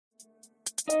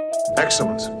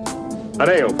Excellent. An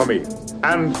ale for me.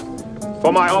 And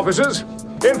for my officers.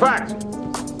 In fact,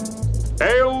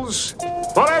 ales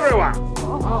for everyone.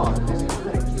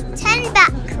 10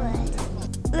 backward.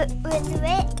 With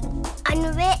Rick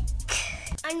and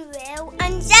Will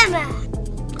and Gemma.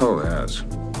 Oh, yes.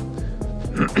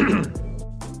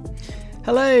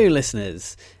 Hello,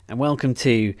 listeners, and welcome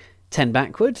to 10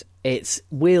 Backward. It's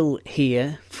Will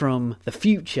here from the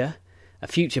future, a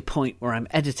future point where I'm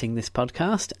editing this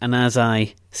podcast. And as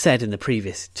I said in the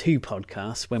previous 2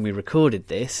 podcasts when we recorded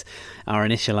this, our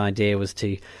initial idea was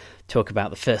to talk about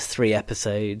the first 3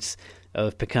 episodes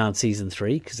of Picard Season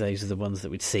 3, because those are the ones that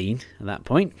we'd seen at that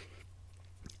point.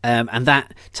 And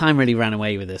that time really ran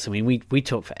away with us. I mean, we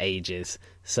talked for ages,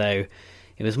 so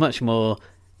it was much more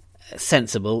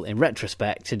sensible in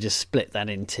retrospect to just split that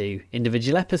into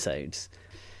individual episodes.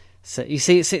 So you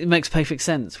see, it makes perfect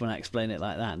sense when I explain it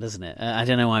like that, doesn't it? I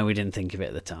don't know why we didn't think of it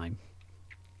at the time.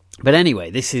 But anyway,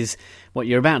 this is what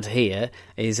you're about to hear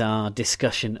is our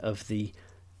discussion of the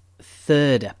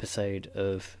 3rd episode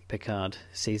of Picard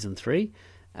Season 3,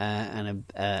 and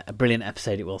a brilliant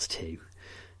episode it was too.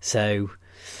 So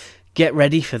get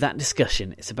ready for that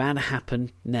discussion. It's about to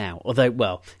happen now. Although,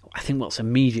 well, I think what's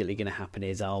immediately going to happen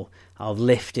is I'll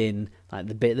lift in like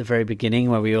the bit at the very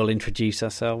beginning where we all introduce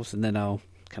ourselves, and then I'll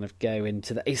kind of go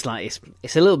into that. It's like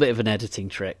it's a little bit of an editing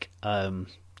trick.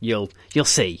 You'll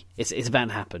see. It's about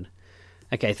to happen.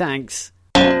 Okay, thanks.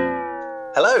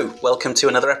 Hello, welcome to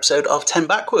another episode of 10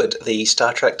 Backward, the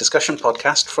Star Trek discussion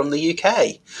podcast from the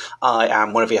UK. I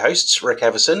am one of your hosts, Rick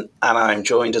Everson, and I'm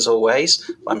joined as always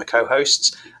by my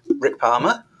co-hosts, Rick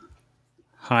Palmer.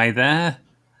 Hi there.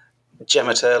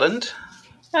 Gemma Turland.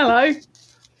 Hello.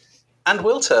 And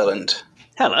Will Turland.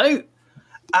 Hello.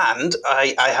 And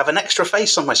I have an extra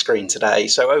face on my screen today,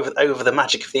 so over the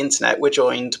magic of the internet, we're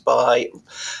joined by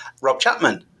Rob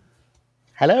Chapman.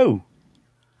 Hello.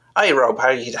 Hi Rob,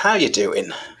 how you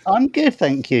doing? I'm good,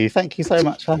 thank you. Thank you so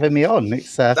much for having me on.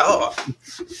 It's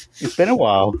been a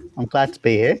while. I'm glad to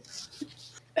be here.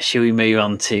 Shall we move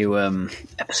on to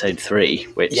episode 3,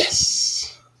 which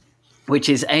which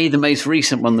is the most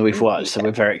recent one that we've watched, so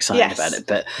we're very excited about it.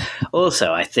 But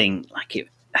also, I think like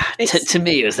to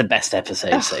me, it was the best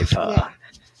episode so far.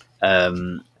 Yeah.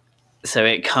 So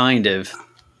it kind of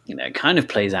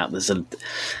plays out. There's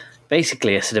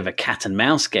basically a sort of a cat and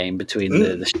mouse game between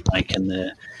the Shrike and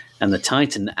the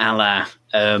Titan, a la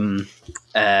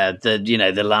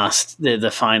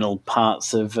the final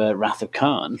parts of Wrath of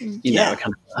Khan. A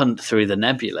kind of hunt through the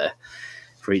nebula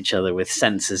for each other with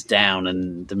sensors down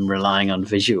and them relying on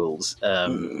visuals,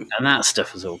 and that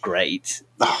stuff was all great.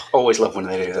 Oh, always love when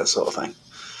they do that sort of thing.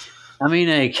 I mean,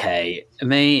 okay,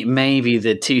 maybe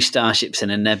the 2 starships in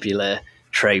a nebula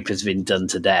trope has been done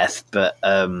to death, but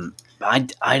I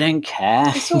don't care.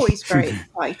 It's always very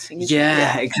exciting.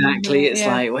 Yeah, exactly. It's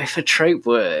like, well, if a trope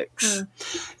works.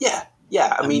 Yeah.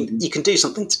 I mean, you can do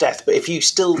something to death, but if you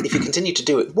continue to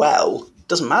do it well, it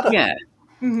doesn't matter. Yeah.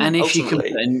 Mm-hmm. And if you can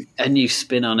put a new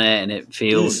spin on it and it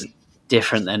feels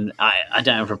different, then I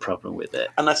don't have a problem with it.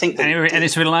 And I think that and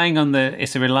it's relying on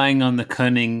the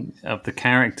cunning of the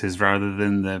characters rather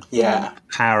than the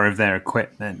power of their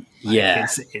equipment.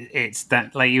 It's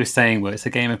that, like you were saying, well, it's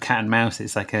a game of cat and mouse.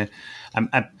 It's like a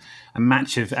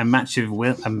match of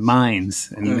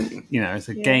minds, and it's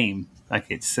a game. Like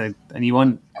it's and you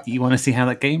want to see how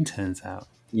that game turns out.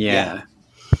 Yeah.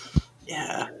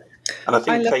 And I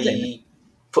think they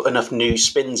put enough new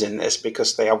spins in this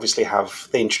because they obviously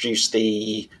introduced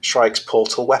the Shrike's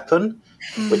portal weapon,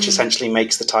 which essentially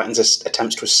makes the Titan's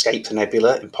attempts to escape the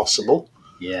nebula impossible.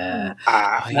 Yeah.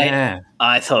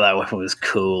 I thought that weapon was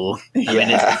cool. I mean,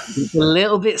 it's a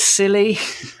little bit silly.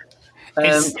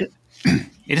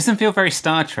 It doesn't feel very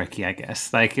Star Trek-y, I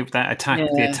guess. Like the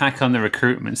attack on the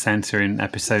recruitment center in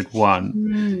episode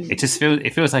 1. It just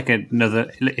feels like the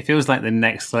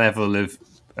next level of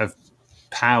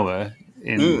power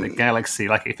in the galaxy.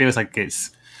 Like it feels like it's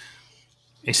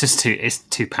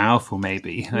too powerful,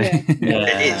 maybe.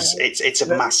 It is. It's a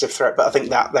massive threat, but I think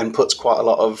that then puts quite a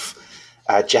lot of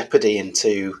jeopardy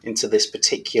into this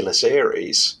particular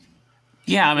series.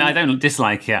 Yeah, I mean, I don't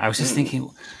dislike it. I was just thinking,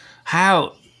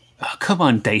 how? Oh, come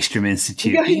on, Daystrom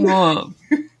Institute, be more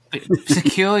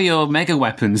secure your mega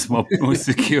weapons more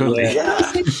securely.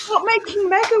 Stop making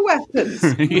mega weapons.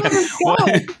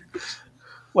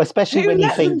 Well, especially when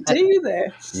you think do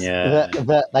this.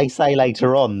 That they say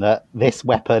later on that this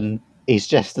weapon is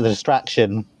just a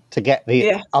distraction to get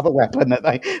the other weapon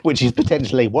which is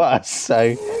potentially worse.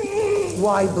 So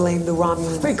why blame the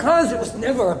Romulans? Because it was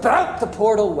never about the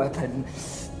portal weapon.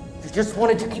 You just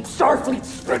wanted to keep Starfleet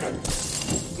spinning.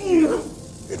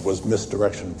 It was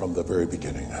misdirection from the very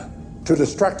beginning. To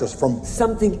distract us from...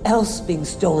 Something else being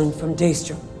stolen from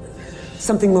Daystrom.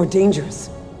 Something more dangerous.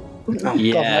 Oh,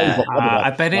 yeah. I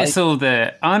bet it's all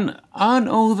the... Aren't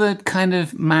all the kind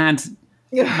of mad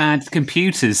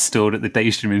computers stored at the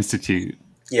Daystrom Institute?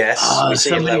 Yes, we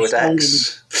see lower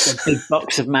decks. A big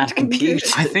box of mad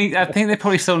computers. I think they're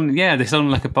probably stolen. Yeah, they're stolen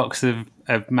like a box of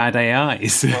mad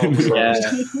AIs.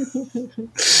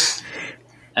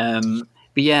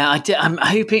 But yeah, I'm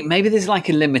hoping maybe there's like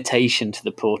a limitation to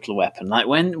the portal weapon. Like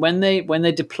when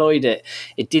they deployed it,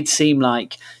 it did seem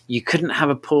like you couldn't have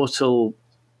a portal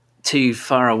too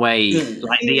far away.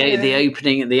 Like the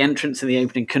opening, the entrance and the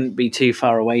opening couldn't be too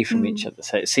far away from each other.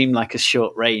 So it seemed like a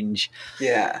short range.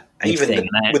 Yeah, even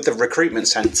with the recruitment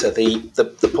centre,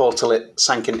 the portal it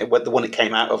sank in, the one it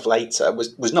came out of later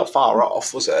was not far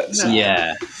off, was it? So,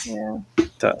 yeah,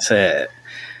 that's it.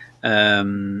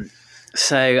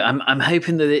 So I'm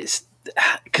hoping that it's,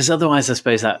 because otherwise I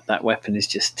suppose that weapon is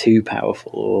just too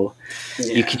powerful, or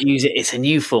you could use it. It's a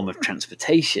new form of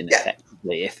transportation,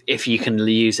 effectively, if you can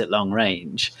use it long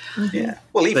range. Yeah,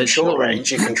 well, even short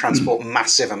range, you can transport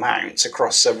massive amounts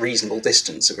across a reasonable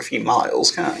distance of a few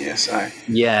miles, can't you? So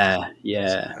yeah.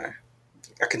 So,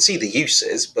 I can see the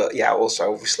uses, but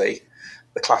also obviously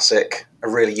the classic, a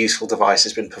really useful device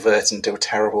has been perverted into a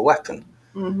terrible weapon,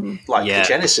 like the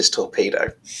Genesis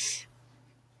torpedo.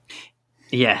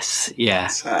 Yes, yeah.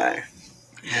 So,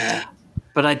 yeah.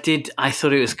 But I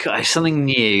thought it was something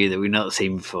new that we've not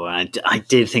seen before. And I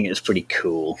did think it was pretty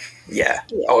cool. Yeah.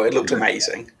 Oh, it looked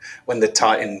amazing. When the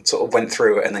Titan sort of went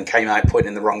through it and then came out pointing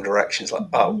in the wrong direction. It's like,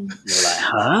 oh. You're like,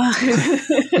 huh?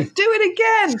 Do it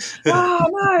again. Oh,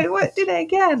 no, what, did it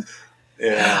again?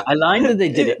 Yeah. I like that they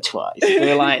did it twice. They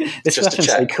were like, this weapon's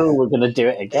so cool, we're going to do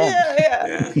it again.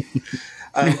 Yeah.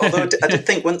 Although I did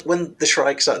think when the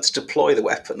Shrike started to deploy the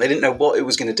weapon, they didn't know what it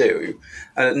was going to do.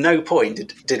 And at no point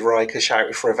did Riker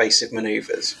shout for evasive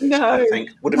manoeuvres. No. I think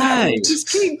would have helped. Just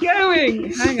keep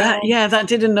going. Hang on. Yeah, that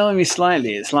did annoy me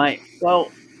slightly. It's like,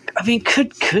 well, I mean,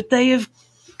 could they have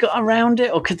got around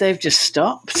it, or could they have just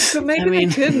stopped? But maybe they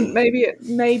couldn't.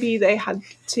 Maybe they had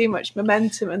too much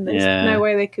momentum, and there's no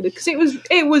way they could have. Because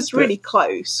it was really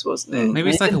close, wasn't it? Maybe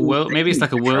it's like a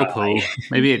whirlpool.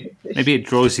 Maybe it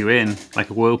draws you in like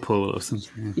a whirlpool or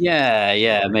something.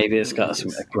 Yeah. Maybe it's got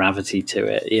some gravity to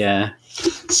it. Yeah.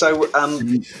 So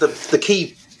the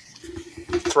key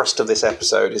thrust of this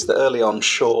episode is that early on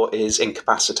Shaw is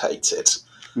incapacitated,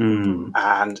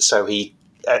 and so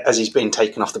as he's being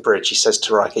taken off the bridge, he says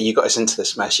to Riker, "You got us into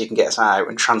this mess, you can get us out,"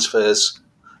 and transfers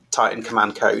Titan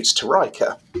command codes to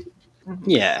Riker.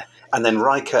 Yeah. And then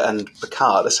Riker and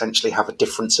Picard essentially have a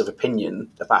difference of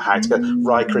opinion about how to go.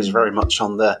 Riker is very much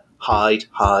on the hide,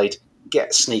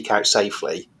 sneak out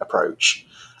safely approach,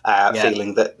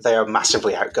 feeling that they are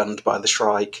massively outgunned by the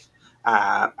Shrike,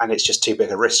 and it's just too big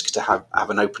a risk to have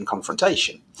an open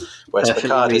confrontation. Whereas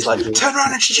Picard is like, turn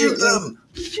around and shoot them!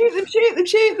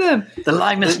 Shoot them! The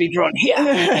line must be drawn here.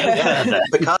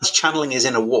 Picard's channeling his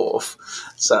inner Worf,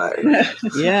 so...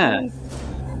 Yeah.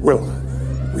 Will,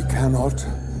 we cannot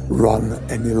run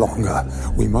any longer.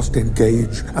 We must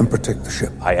engage and protect the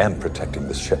ship. I am protecting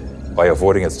the ship by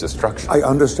avoiding its destruction. I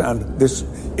understand this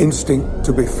instinct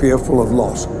to be fearful of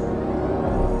loss.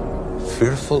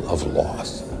 Fearful of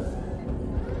loss?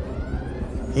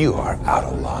 You are out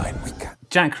of line.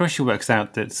 Jack Crusher works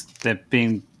out that there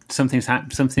being something's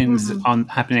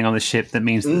happening on the ship that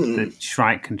means that the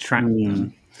Shrike can track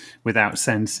them without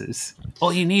sensors.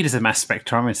 All you need is a mass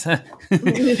spectrometer.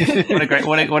 what a great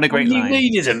line. All you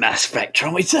need is a mass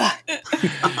spectrometer.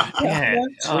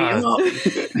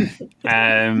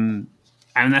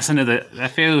 And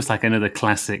that feels like another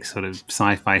classic sort of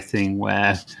sci-fi thing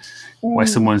where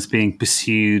someone's being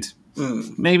pursued.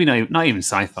 Maybe not even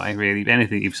sci-fi, really.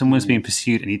 Anything. If someone's being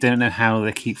pursued and you don't know how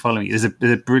they keep following you,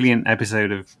 there's a brilliant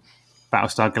episode of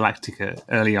Battlestar Galactica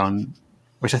early on,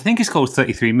 which I think is called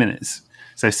 33 Minutes.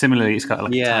 So similarly, it's got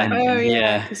like a time.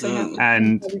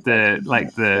 And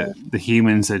the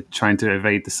humans are trying to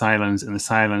evade the Cylons, and the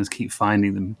Cylons keep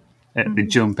finding them. They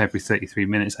jump every 33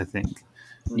 minutes, I think.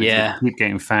 They keep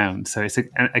getting found. So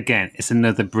it's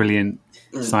another brilliant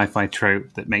sci-fi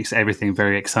trope that makes everything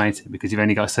very exciting because you've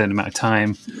only got a certain amount of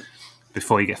time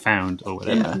before you get found or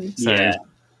whatever.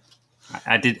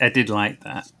 I did like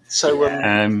that. So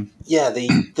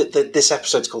this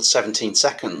episode's called 17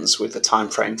 Seconds with the time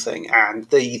frame thing, and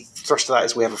the thrust of that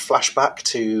is we have a flashback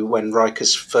to when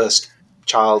Riker's first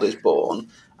child is born,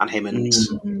 and him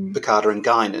and Picard are in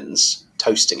Guinan's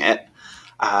toasting it.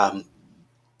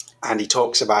 And he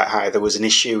talks about how there was an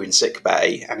issue in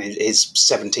sickbay, and his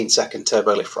 17-second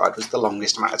turbo lift ride was the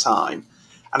longest amount of time.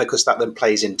 And of course, that then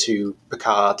plays into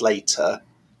Picard later,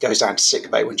 goes down to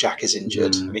sickbay when Jack is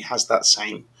injured, and he has that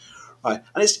same. Right.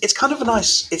 And it's kind of a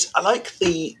nice. I like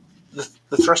the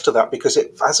thrust of that because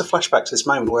it has a flashback to this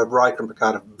moment where Riker and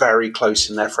Picard are very close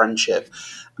in their friendship,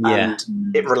 and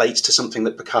it relates to something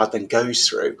that Picard then goes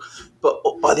through. But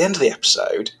by the end of the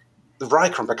episode,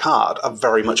 Riker and Picard are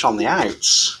very much on the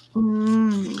outs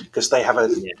because they have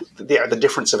the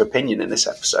difference of opinion in this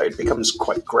episode becomes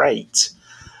quite great.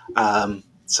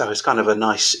 So it's kind of a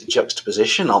nice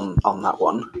juxtaposition on that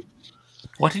one.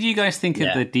 What did you guys think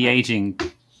of the de-aging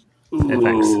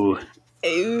effects?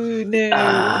 Oh,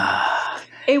 no.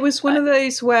 It was one of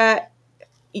those where,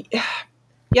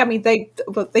 I mean, they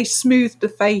smoothed the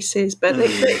faces, but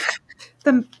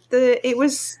it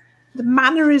was the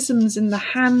mannerisms in the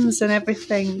hands and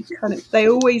everything. Kind of, they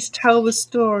always tell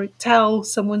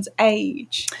someone's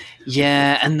age.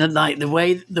 Yeah, and the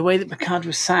way that Picard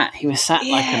was sat, he was sat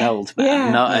like an old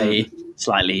man, not a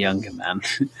slightly younger man.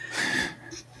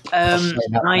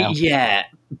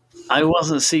 I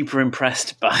wasn't super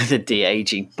impressed by the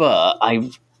de-aging, but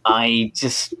I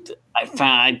was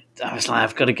like,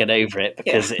 I've got to get over it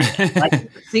because the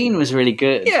scene was really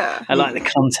good. Yeah, I like the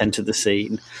content of the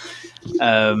scene.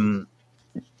 But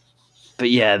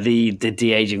yeah, the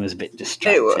de-aging was a bit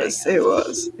distracting. It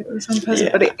was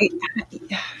unpleasant. But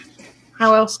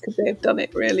how else could they have done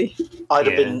it? Really, I'd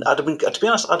have been. To be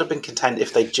honest, I'd have been content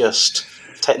if they just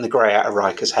taken the grey out of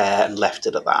Riker's hair and left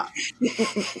it at that.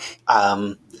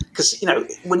 Because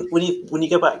when you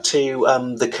go back to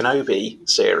the Kenobi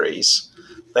series,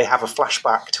 they have a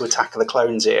flashback to Attack of the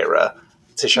Clones era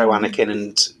to show Anakin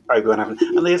and Obi-Wan,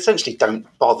 and they essentially don't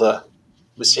bother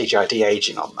with CGI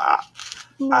de-aging on that.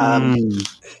 I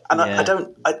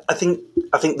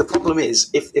think the problem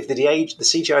is if the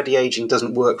CGI de-aging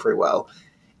doesn't work very well,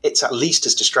 it's at least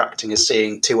as distracting as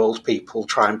seeing two old people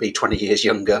try and be 20 years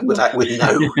younger with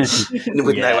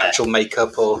no actual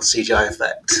makeup or CGI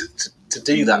effect to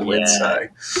do that with. So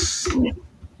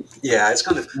it's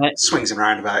kind of swings and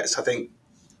roundabouts. I think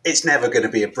it's never going to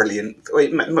be a brilliant.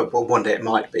 Well, one day it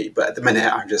might be, but at the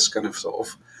minute I'm just kind of sort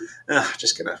of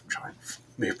just going to try and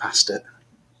move past it.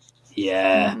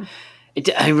 Yeah,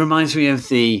 it reminds me of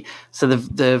the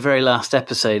very last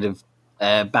episode of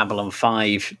Babylon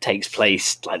 5 takes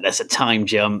place, like there's a time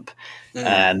jump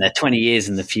and they're 20 years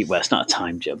in the future. Well, it's not a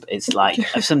time jump. It's like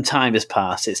some time has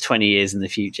passed. It's 20 years in the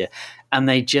future. And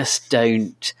they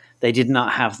did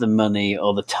not have the money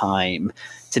or the time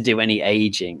to do any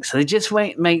aging. So they just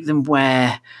make them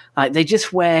wear, they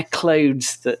just wear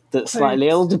clothes that slightly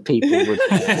older people would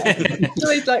wear.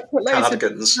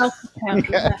 Cardigans.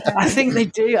 I think they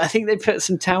do. I think they put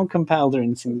some talcum powder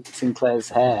in Sinclair's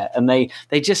hair, and they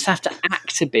just have to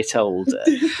act a bit older.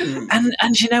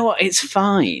 and you know what? It's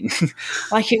fine.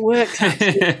 It works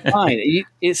absolutely fine.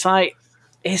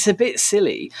 It's a bit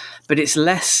silly, but it's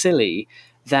less silly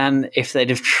than if they'd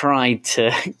have tried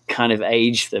to kind of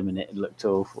age them and it looked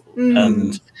awful.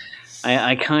 And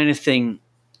I kind of think,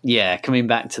 coming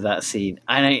back to that scene,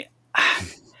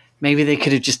 maybe they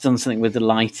could have just done something with the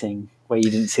lighting where you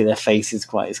didn't see their faces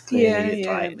quite as clearly.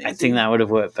 I think that would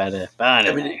have worked better, but I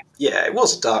don't know. Yeah, it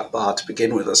was a dark bar to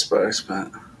begin with, I suppose,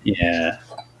 but... Yeah.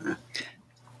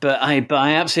 But I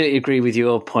absolutely agree with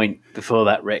your point before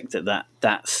that, Rick,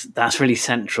 that's really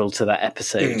central to that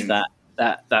episode,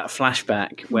 that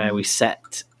flashback where we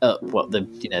set up what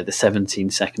the 17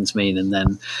 seconds mean, and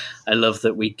then I love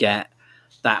that we get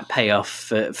that payoff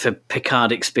for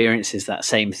Picard experiences that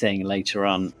same thing later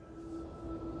on.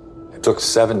 It took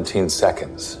 17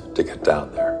 seconds to get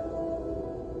down there.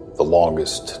 The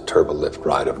longest turbolift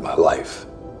ride of my life.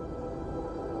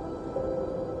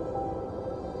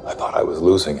 I thought I was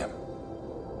losing him.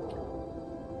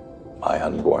 My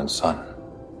unborn son.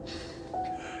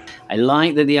 I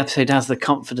like that the episode has the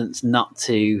confidence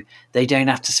they don't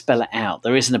have to spell it out.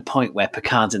 There isn't a point where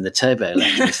Picard's in the turbo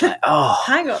lift and it's like,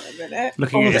 hang on a minute.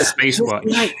 Looking at his space watch.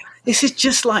 This is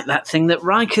just like that thing that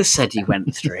Riker said he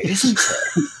went through, isn't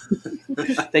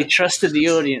it? They trusted the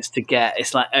audience to get,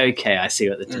 it's like, okay, I see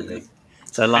what they're doing.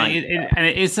 So I like and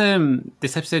it is,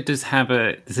 this episode does have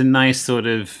there's a nice sort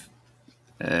of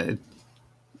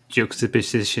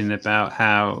juxtaposition about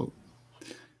how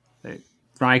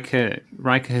Riker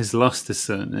has lost a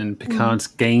son and Picard's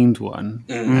gained one.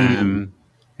 I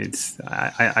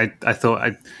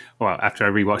thought after I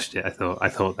rewatched it, I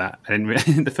thought that I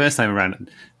didn't the first time around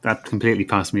that completely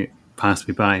passed me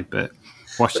by. But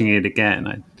watching it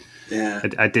again,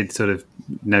 I did sort of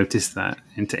notice that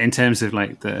in terms of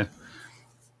like the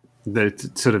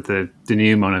sort of the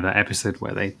denouement of that episode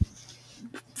where they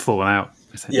fall out.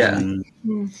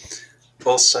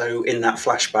 Also in that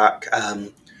flashback.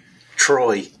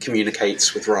 Troy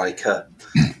communicates with Riker.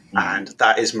 And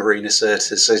that is Marina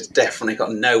Sirtis, so it's definitely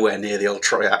got nowhere near the old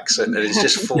Troy accent, and it's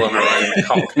just full on her own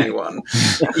Cockney one.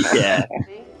 Yeah.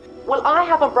 Well, I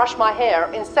haven't brushed my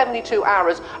hair in 72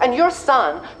 hours, and your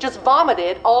son just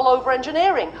vomited all over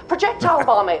engineering. Projectile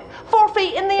vomit, 4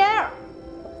 feet in the air.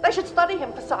 They should study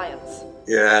him for science.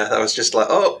 Yeah, that was just like,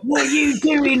 oh. What are you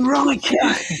doing, Riker?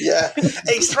 Yeah,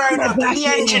 he's thrown up in the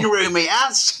engine room, he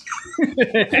has.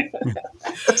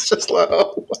 It's just like,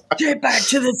 oh. Get back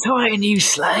to the Titan, you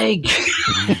slag.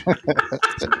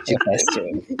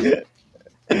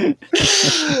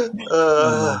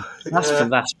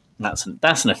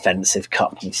 That's an offensive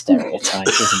Cockney stereotype,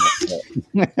 isn't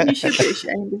it? You should be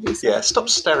ashamed of yourself. Yeah, stop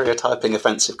stereotyping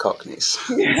offensive Cockneys.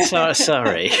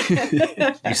 Sorry.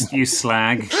 You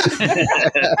slag.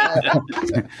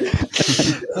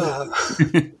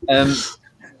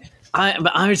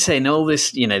 But I would say in all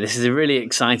this, this is a really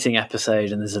exciting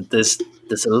episode, and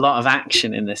there's a lot of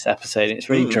action in this episode. And it's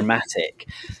really dramatic,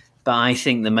 but I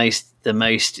think the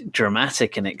most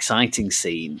dramatic and exciting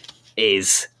scene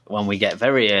is when we get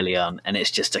very early on, and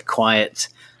it's just a quiet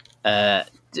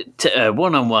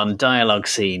one-on-one dialogue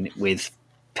scene with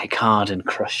Picard and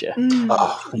Crusher.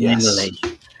 Oh, yes.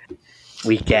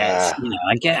 We get,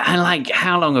 I like,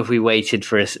 how long have we waited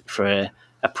for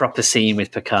a proper scene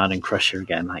with Picard and Crusher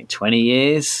again? Like 20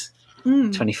 years,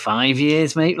 25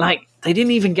 years, maybe. Like, they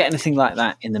didn't even get anything like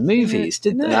that in the movies,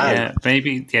 did they? No. Yeah,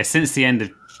 maybe. Yeah, since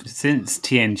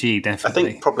TNG, definitely. I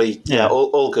think probably,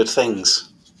 all good things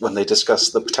when they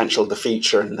discuss the potential of the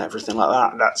future and everything like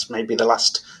that. That's maybe the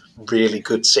last really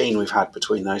good scene we've had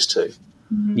between those two.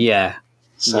 Yeah.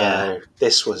 So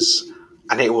this was,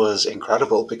 and it was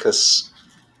incredible because,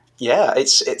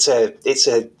 it's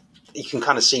a. You can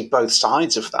kind of see both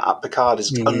sides of that. Picard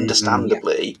is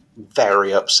understandably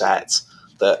very upset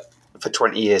that for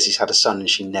 20 years he's had a son and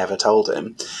she never told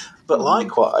him. But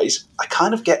likewise, I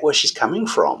kind of get where she's coming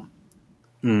from.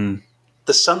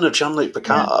 The son of Jean-Luc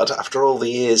Picard, after all the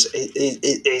years,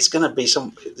 is going to be is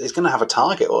going to have a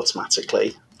target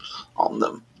automatically on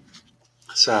them.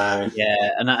 So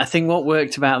yeah, and I think what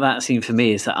worked about that scene for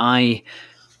me is that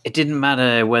it didn't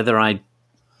matter whether I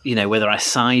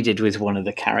sided with one of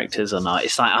the characters or not.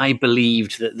 It's like I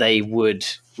believed that they would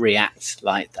react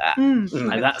like that.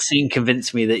 Like, that scene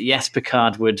convinced me that yes,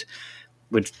 Picard would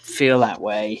feel that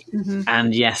way,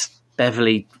 and yes,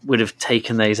 Beverly would have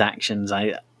taken those actions.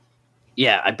 I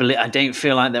don't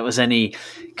feel like there was any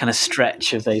kind of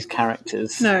stretch of those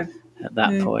characters at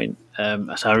that point.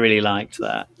 So I really liked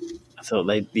that. I thought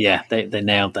they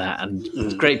nailed that,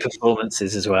 and great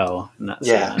performances as well. And that's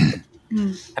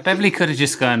Beverly could have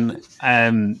just gone,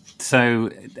 so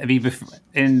have you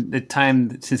in the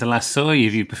time since I last saw you,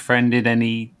 have you befriended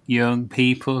any young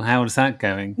people? How's that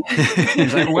going?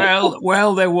 He's like,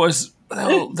 well, there was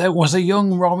a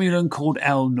young Romulan called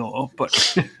Elnor,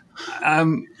 but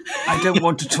I don't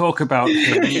want to talk about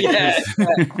him. Beverly.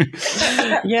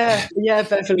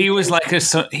 He was like a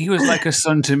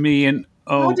son to me, and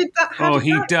how did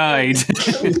he died.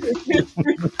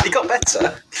 He got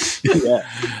better.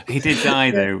 He did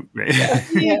die though.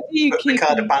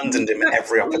 Picard abandoned him at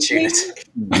every opportunity.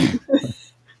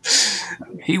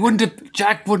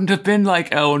 Jack wouldn't have been like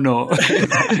Elnor.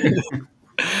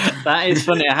 That is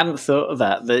funny. I hadn't thought of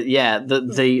that. The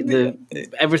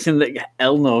everything that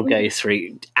Elnor goes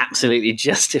through absolutely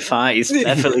justifies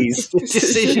Beverly's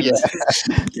decision.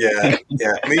 Yeah.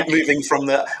 Moving from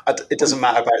it doesn't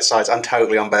matter about sides. I'm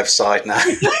totally on Bev's side now.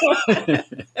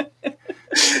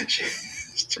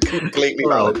 She's a completely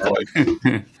valid point.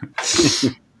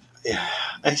 Yeah,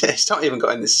 it's not even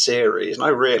got in this series, and I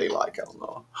really like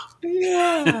Elnor.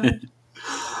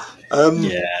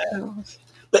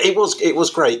 But it was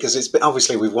great because it's been,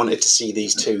 obviously we wanted to see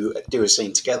these two do a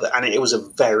scene together, and it was a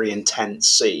very intense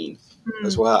scene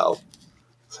as well.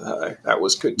 So that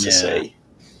was good to see.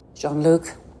 Jean-Luc,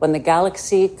 when the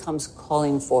galaxy comes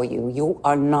calling for you, you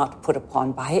are not put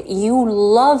upon by it. You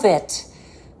love it.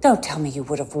 Don't tell me you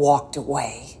would have walked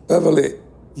away. Beverly,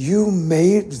 you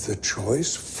made the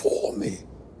choice for me.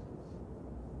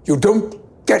 You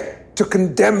don't get to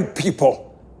condemn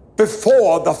people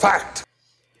before the fact.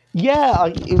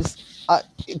 Yeah, I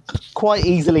quite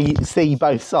easily see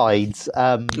both sides.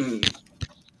 I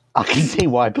can see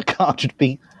why Picard should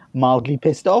be mildly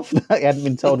pissed off that he hadn't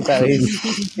been told about his,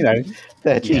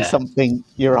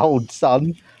 30-something-year-old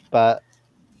son. But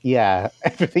yeah,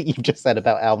 everything you've just said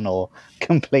about Elnor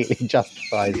completely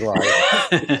justifies why.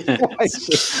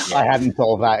 I hadn't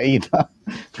thought of that either.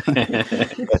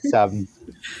 But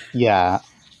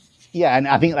and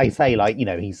I think they say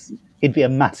he'd be a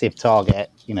massive target,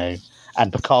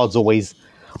 and Picard's always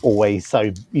always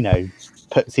so,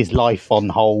 puts his life on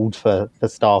hold for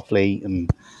Starfleet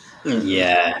and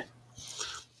yeah.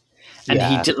 And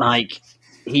yeah.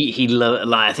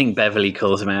 I think Beverly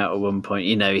calls him out at one point.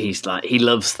 He's like, he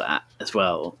loves that as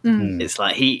well. It's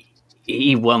like he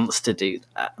wants to do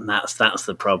that, and that's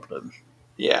the problem.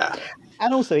 Yeah.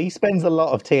 And also, he spends a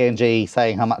lot of TNG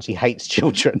saying how much he hates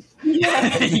children.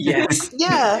 Yeah. Yes.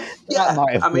 Yeah. That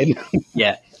might have been.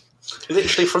 Yeah.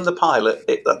 Literally from the pilot,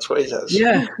 that's what he says.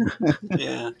 Yeah.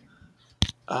 Yeah.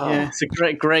 Yeah, it's a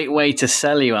great way to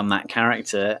sell you on that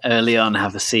character. Early on,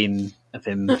 have a scene of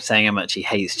him saying how much he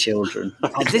hates children.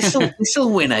 This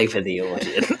will win over the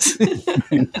audience.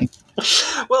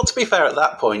 Well, to be fair, at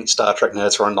that point, Star Trek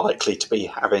nerds are unlikely to be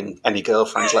having any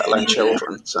girlfriends, let alone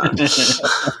children. So,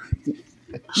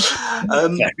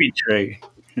 very true.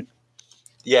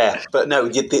 Yeah, but no,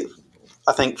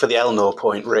 I think for the Elnor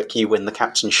point, Rick, you win the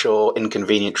Captain Shaw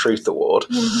Inconvenient Truth Award.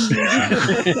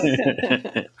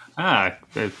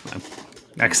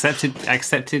 Accepted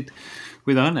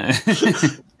with honour.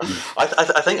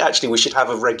 I think actually we should have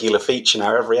a regular feature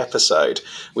now. Every episode,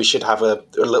 we should have a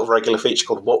little regular feature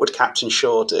called "What Would Captain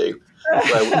Shaw Do?"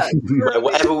 where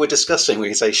whatever we're discussing, we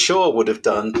can say Shaw would have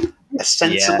done a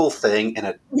sensible thing in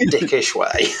a dickish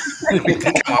way. We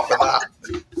can come up with that.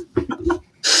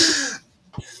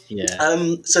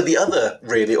 Yeah. So the other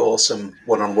really awesome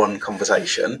one-on-one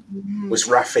conversation was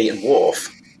Raffi and Worf.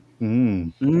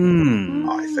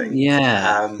 I think.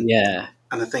 Yeah. Yeah.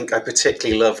 And I think I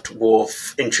particularly loved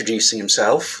Worf introducing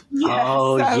himself.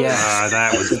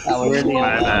 That was really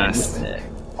badass.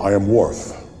 I am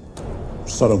Worf,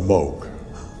 son of Moog,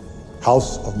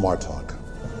 House of Martok,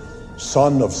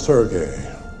 son of Sergei,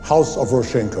 House of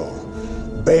Roshenko,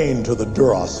 bane to the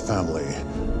Duras family,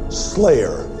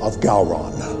 slayer of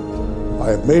Gowron.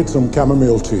 I have made some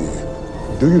chamomile tea.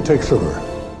 Do you take sugar?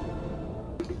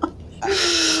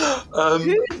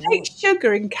 Who takes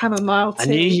sugar in chamomile tea? I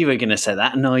knew you were going to say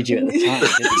that. Annoyed you at the time,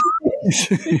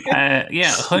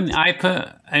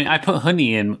 didn't I put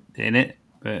honey in it,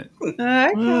 but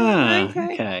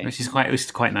okay. which is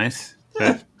quite nice.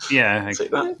 But yeah,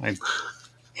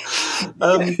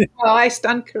 I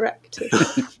stand corrected.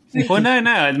 Well, no.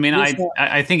 I mean,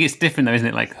 I think it's different though, isn't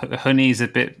it? Like honey's a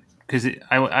bit because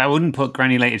I wouldn't put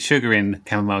granulated sugar in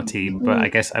chamomile tea, but I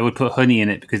guess I would put honey in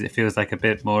it because it feels like a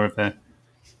bit more of a.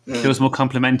 Feels more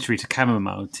complimentary to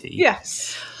chamomile tea.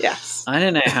 Yes. I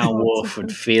don't know how Worf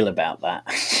would feel about that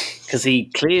because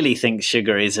he clearly thinks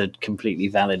sugar is a completely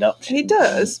valid option. He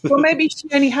does. Well, maybe she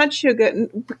only had sugar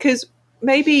because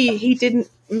maybe he didn't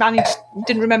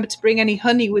remember to bring any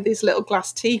honey with his little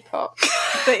glass teapot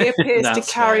that he appears to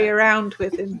carry around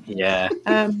with him. Yeah.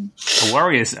 A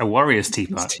warrior's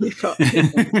teapot.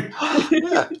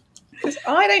 Yeah. Because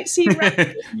I don't see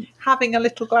Raffi having a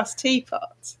little glass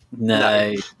teapot.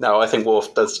 No, I think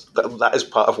Worf does. That is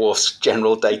part of Worf's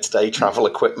general day-to-day travel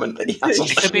equipment that he has.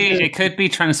 It could be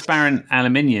transparent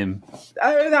aluminium.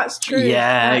 Oh, that's true.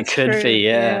 Yeah, it could be.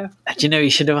 Yeah. Do you know he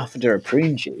should have offered her a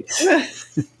prune juice?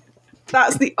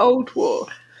 That's the old Worf.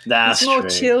 That's He's more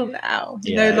true. chill now.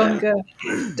 He no longer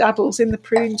dabbles in the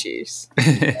prune juice.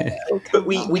 But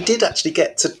we did actually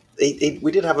get to.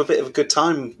 We did have a bit of a good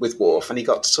time with Worf, and he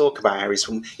got to talk about how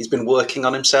he's been working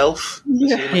on himself. He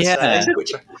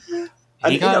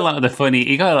got a lot of the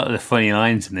funny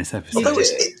lines in this episode.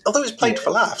 Although it's played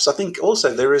for laughs, I think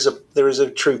also there is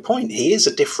a true point. He is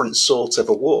a different sort of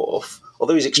a Worf.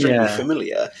 Although he's extremely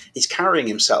familiar, he's carrying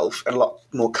himself a lot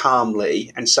more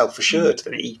calmly and self-assured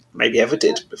than he maybe ever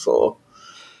did before.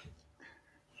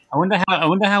 I wonder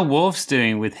how Worf's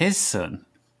doing with his son.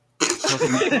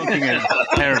 Talking of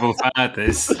terrible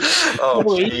fathers. Oh,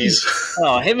 jeez.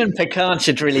 Oh, him and Picard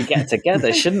should really get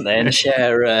together, shouldn't they? And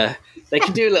share. They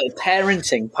can do a little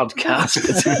parenting podcast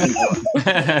between them.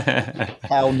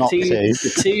 How not to?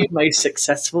 The two most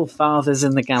successful fathers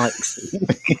in the galaxy.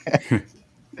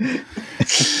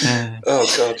 Oh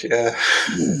God, yeah.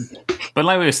 But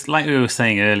like we were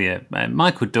saying earlier,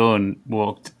 Michael Dorn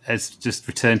has just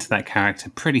returned to that character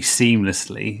pretty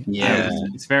seamlessly. Yeah,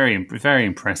 it's very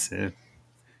impressive.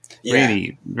 Yeah.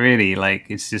 Really, really, like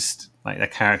it's just like the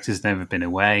character's never been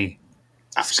away.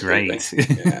 Absolutely. It's great.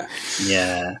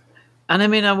 Yeah. And I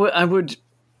mean, I would, I was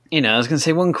going to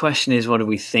say one question is, what do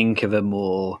we think of a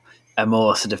more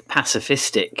sort of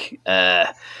pacifistic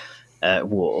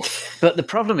Worf? But the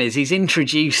problem is, he's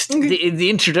introduced the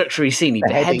introductory scene. He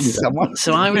beheads someone,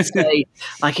 so I would say,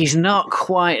 like, he's not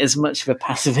quite as much of a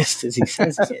pacifist as he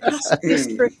says he is.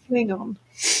 It's for Klingon.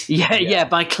 Yeah,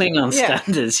 by Klingon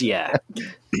standards, yeah.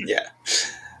 Yeah.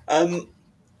 And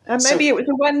maybe it was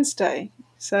a Wednesday.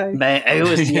 So it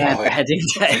was the heading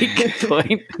take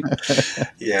point.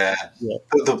 Yeah.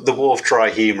 The Worf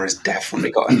dry humour has definitely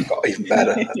got even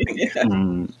better, I think.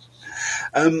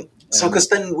 So, because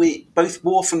then both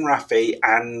Worf and Raffi,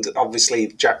 and obviously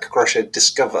Jack Crusher,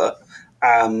 discover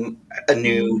a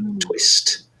new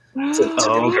twist. That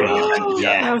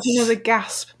was another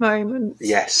gasp moment.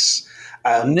 Yes.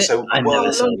 How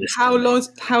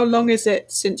long is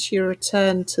it since you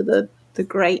returned to the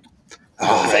Great?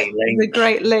 The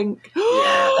Great Link.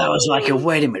 That was like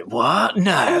wait a minute, what?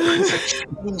 No.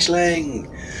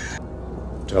 Changeling.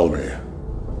 Tell me,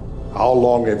 how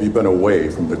long have you been away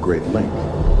from the Great Link?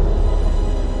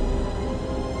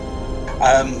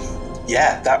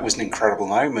 That was an incredible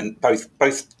moment. Both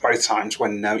times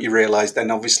when you realise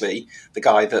then obviously the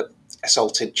guy that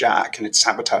assaulted Jack and had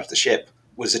sabotaged the ship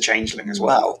was a changeling as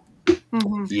well.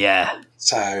 Mm-hmm. Yeah.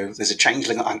 So there's a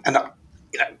changeling, and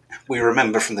we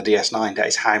remember from the DS9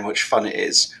 days how much fun it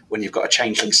is when you've got a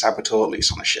changeling saboteur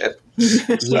loose on a ship.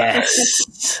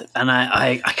 Yes, and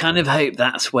I kind of hope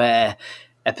that's where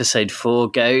episode 4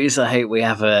 goes. I hope we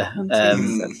have a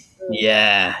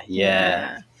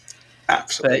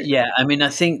Absolutely. But yeah, I mean, I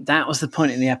think that was the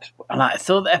point in the episode. I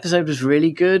thought the episode was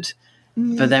really good,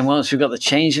 but then once we got the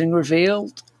changeling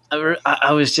revealed,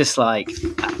 I was just like,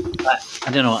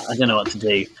 I don't know what to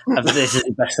do. This is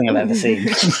the best thing I've ever seen.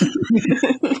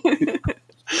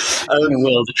 In a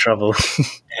world of trouble.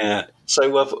 Yeah.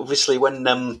 So obviously, when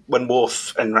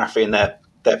Worf and Raffi and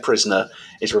their prisoner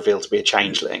is revealed to be a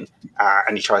changeling,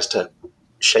 and he tries to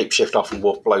shapeshift off, and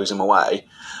Worf blows him away.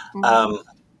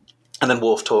 And then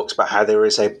Worf talks about how there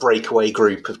is a breakaway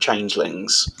group of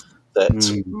changelings that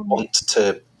want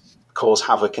to cause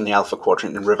havoc in the Alpha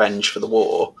Quadrant in revenge for the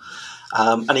war.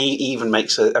 And he even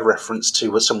makes a reference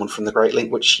to someone from the Great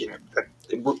Link, which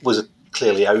was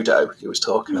clearly Odo he was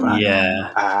talking about.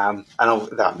 Yeah. And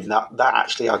that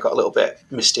actually, I got a little bit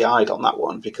misty-eyed on that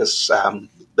one because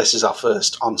this is our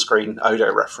first on-screen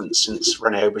Odo reference since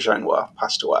René Auberjonois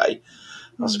passed away.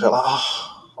 I was a bit like,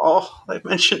 they've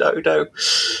mentioned Odo.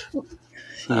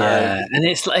 Yeah, and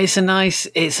it's a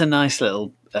nice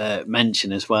little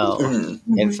mention as well.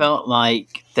 It felt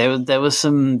like there was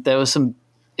some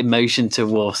emotion to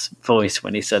Worf's voice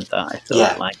when he said that. I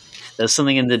thought like there's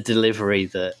something in the delivery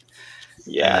that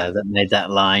that made that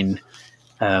line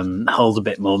hold a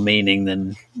bit more meaning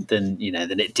than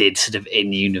it did sort of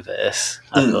in universe.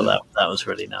 I thought that was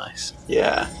really nice.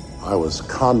 Yeah. I was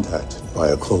contacted by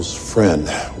a close friend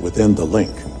within the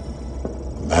Link,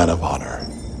 a man of honor.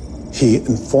 He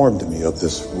informed me of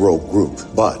this rogue group,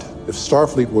 but if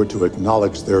Starfleet were to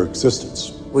acknowledge their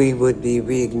existence, we would be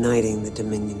reigniting the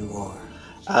Dominion War.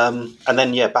 And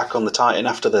then, back on the Titan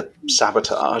after the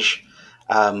sabotage,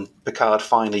 Picard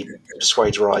finally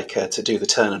persuades Riker to do the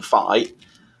turn and fight.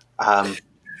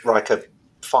 Riker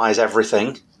fires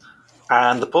everything,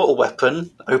 and the portal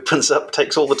weapon opens up,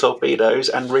 takes all the torpedoes,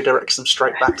 and redirects them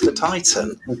straight back to the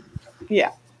Titan.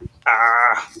 Yeah.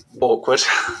 Awkward.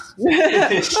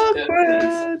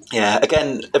 Awkward. Yeah,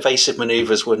 again, evasive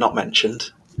manoeuvres were not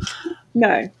mentioned.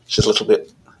 No. It's just a little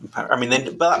bit... I mean,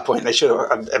 by that point, they should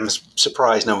have... I'm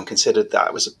surprised no one considered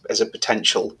that as a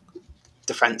potential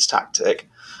defence tactic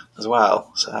as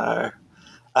well. So,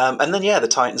 and then, the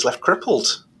Titan's left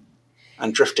crippled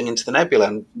and drifting into the nebula,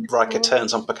 and Riker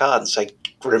turns on Picard and says,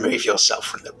 remove yourself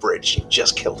from the bridge. You've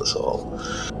just killed us all.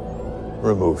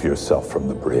 Remove yourself from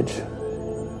the bridge.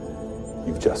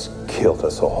 You've just killed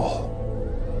us all.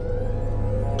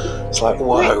 It's like,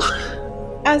 whoa.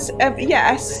 As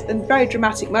yes, a very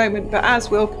dramatic moment, but as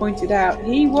Will pointed out,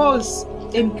 he was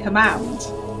in command,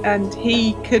 and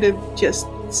he could have just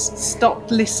stopped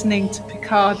listening to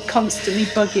Picard constantly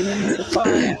bugging him to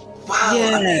fire. Wow.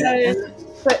 Yeah.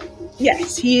 But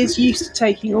yes, he is used to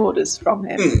taking orders from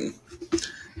him.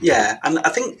 Yeah, and I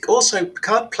think also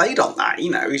Picard played on that.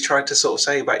 He tried to sort of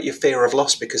say about your fear of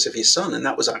loss because of your son, and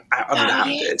that was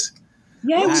underhanded.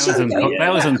 Yeah,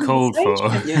 that was uncalled for.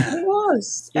 Yeah, it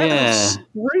was. That was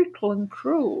brutal and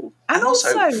cruel. And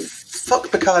also,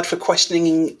 fuck Picard for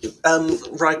questioning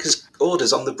Riker's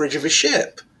orders on the bridge of his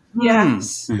ship.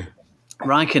 Yes.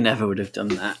 Riker never would have done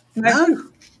that.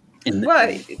 No.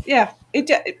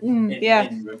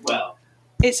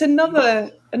 It's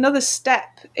another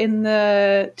step in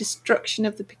the destruction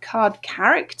of the Picard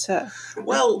character.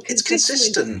 Well, it's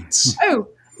consistent. Oh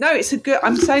no, it's a good.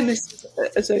 I'm saying this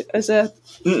as a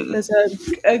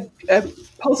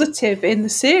positive in the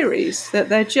series that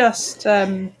they're just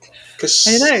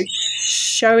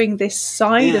showing this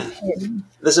side of him.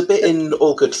 There's a bit in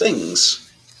All Good Things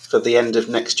for the end of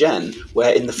Next Gen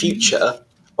where in the future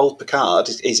old Picard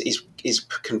is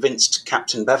convinced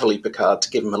Captain Beverly Picard to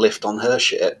give him a lift on her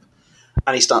ship,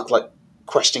 and he starts like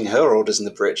questioning her orders in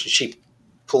the bridge, and she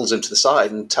pulls him to the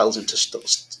side and tells him to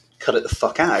cut it the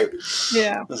fuck out.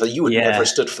 Yeah. I was like, you would never have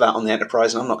stood for that on the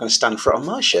Enterprise, and I'm not going to stand for it on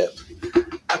my ship.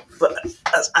 But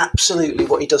that's absolutely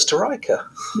what he does to Riker.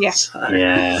 Yes.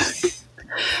 Yeah.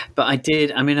 But I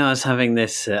was having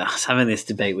this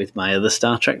debate with my other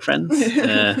Star Trek friends.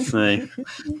 So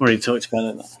already talked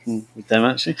about it with them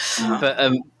actually.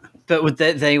 But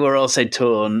they were also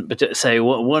torn. But so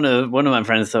one of my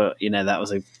friends thought, that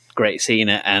was a great scene,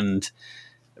 and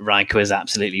Riker was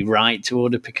absolutely right to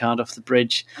order Picard off the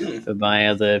bridge. But my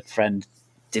other friend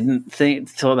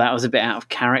thought that was a bit out of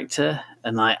character,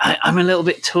 and I'm a little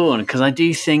bit torn because I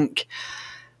do think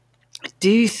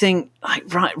like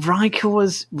Riker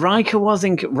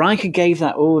gave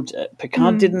that order.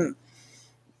 Picard didn't.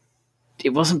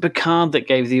 It wasn't Picard that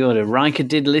gave the order. Riker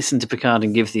did listen to Picard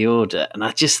and give the order, and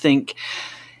I just think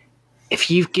if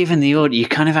you've given the order, you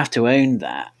kind of have to own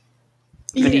that.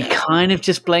 But he kind of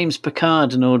just blames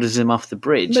Picard and orders him off the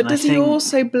bridge. But does he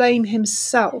also blame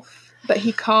himself that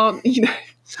he can't,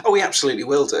 Oh, he absolutely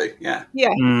will do, yeah.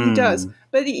 Yeah, he does.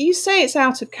 But you say it's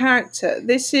out of character.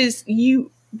 This is,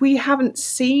 we haven't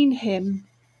seen him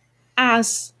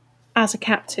as a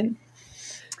captain.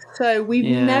 So we've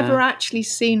never actually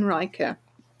seen Riker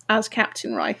as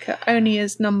Captain Riker, only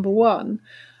as number one.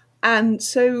 And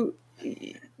so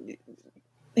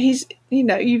he's,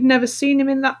 you've never seen him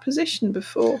in that position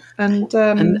before. And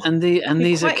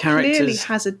these are characters. Clearly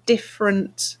has a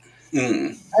different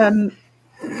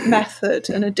method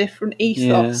and a different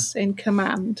ethos in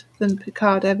command than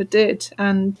Picard ever did.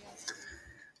 And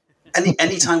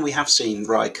any time we have seen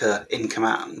Riker in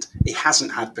command, he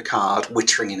hasn't had Picard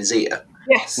whittering in his ear.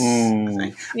 Yes. I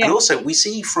think. Yeah. And also, we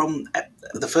see from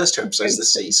the first two episodes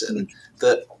this season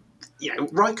that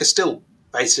Riker still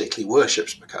basically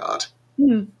worships Picard.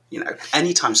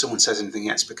 Anytime someone says anything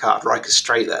against Picard, Riker's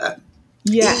straight there.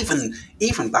 Yeah.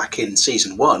 Even back in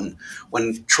season 1,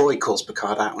 when Troy calls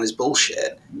Picard out on his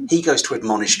bullshit, he goes to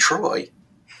admonish Troy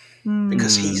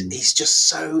because he's just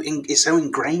so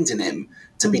ingrained in him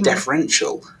to be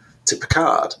deferential to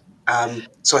Picard.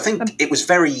 So I think it was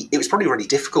probably really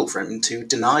difficult for him to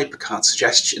deny Picard's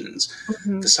suggestions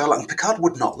for so long. Picard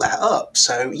would not let up.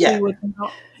 So he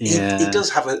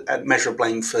does have a measure of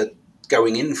blame for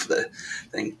going in for the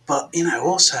thing. But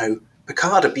also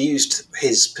Picard abused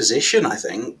his position, I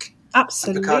think.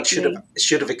 Absolutely. And Picard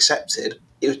should have accepted.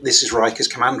 This is Riker's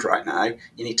command right now.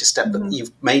 You need to step.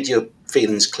 You've made your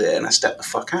feelings clear, and I step the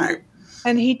fuck out.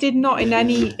 And he did not in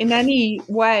any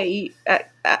way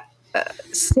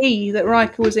see that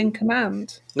Riker was in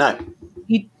command. No.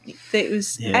 It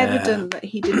was evident that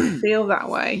he didn't feel that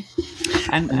way.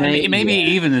 And maybe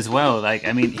even as well,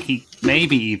 he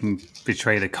maybe even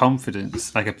betrayed a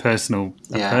confidence, like a personal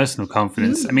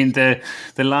confidence. I mean, the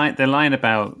line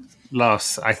about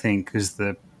loss, I think, was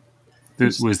the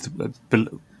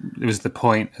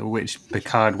point at which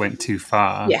Picard went too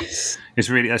far. Yes,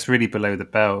 that's really below the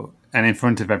belt and in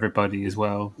front of everybody as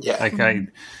well. Yeah,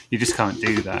 you just can't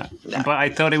do that. No. But I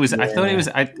think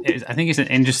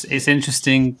it's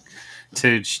interesting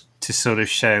to sort of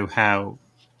show how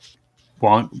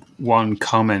one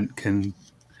comment can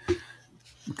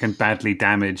badly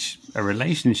damage a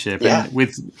relationship. Yeah. And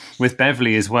with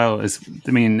Beverly as well, it's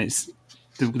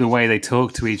the way they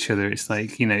talk to each other. It's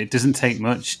like, it doesn't take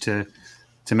much to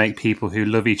make people who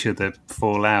love each other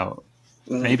fall out.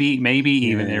 Maybe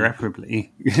even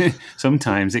irreparably.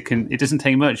 Sometimes it doesn't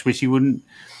take much, which you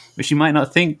might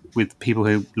not think with people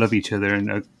who love each other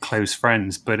and are close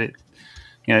friends, but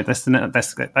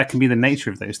that can be the nature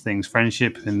of those things.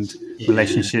 Friendship and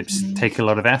relationships take a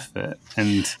lot of effort,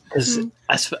 and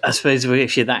I suppose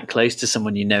if you're that close to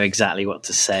someone, you know exactly what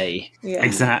to say. Yeah.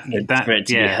 Exactly, for it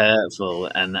to be hurtful,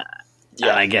 and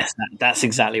I guess that's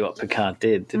exactly what Picard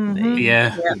did, didn't he?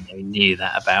 Yeah, he knew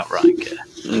that about Riker.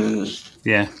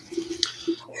 Yeah,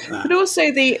 but also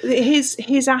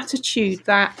his attitude,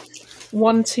 that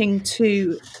wanting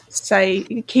to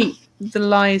keep the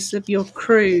lives of your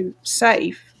crew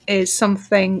safe, is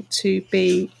something to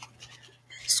be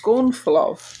scornful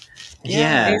of.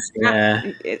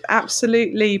 It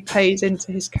absolutely plays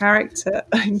into his character,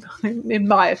 in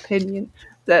my opinion,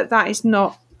 that is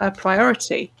not a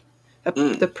priority.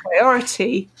 The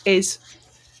priority is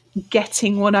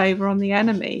getting one over on the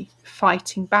enemy,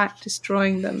 fighting back,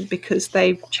 destroying them because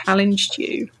they've challenged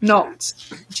you, not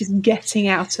just getting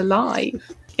out alive.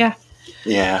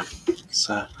 Yeah.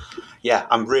 So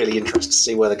I'm really interested to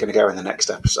see where they're going to go in the next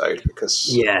episode,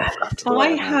 because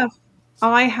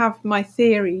I have my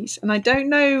theories, and I don't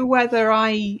know whether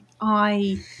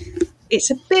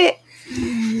it's a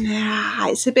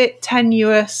bit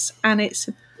tenuous, and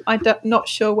not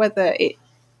sure whether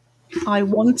I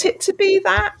want it to be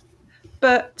that,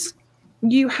 but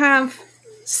you have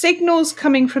signals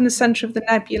coming from the centre of the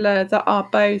nebula that are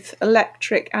both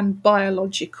electric and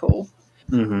biological.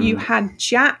 Mm-hmm. You had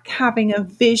Jack having a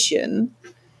vision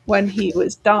when he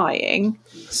was dying,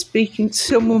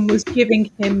 someone was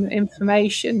giving him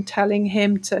information, telling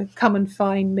him to come and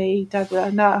find me,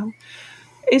 no.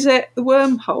 Is it the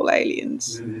wormhole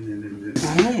aliens?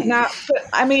 Now, but,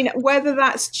 I mean, whether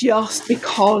that's just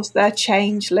because they're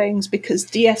changelings, because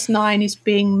DS9 is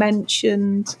being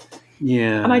mentioned,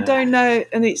 and I don't know,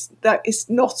 and it's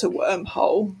not a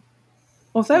wormhole,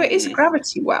 although it is a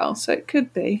gravity well, so it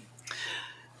could be.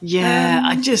 Yeah,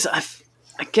 I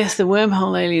guess the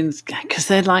wormhole aliens, because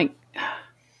they're like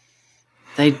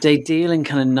they deal in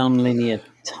kind of non-linear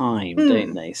time,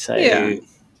 don't they? So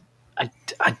I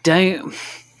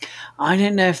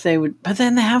don't know if they would, but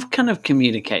then they have kind of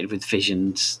communicated with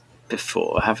visions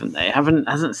before, haven't they?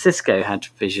 Hasn't Cisco had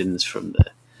visions from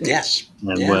the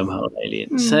wormhole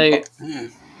aliens? So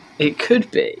it could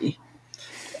be.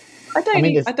 I don't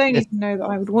even know that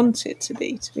I would want it to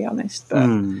be honest.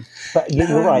 But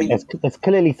you're right. There's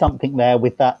clearly something there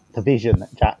with the vision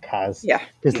that Jack has. Yeah,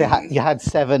 because you had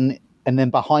Seven, and then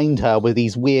behind her were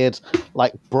these weird,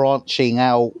 like branching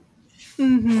out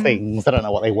things. I don't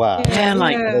know what they were. Yeah,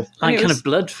 like kind of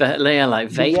blood like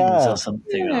veins or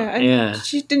something.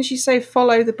 Didn't she say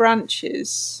follow the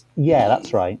branches? Yeah,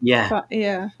 that's right.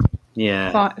 Yeah.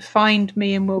 Find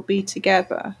me and we'll be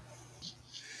together.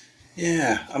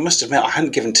 Yeah, I must admit I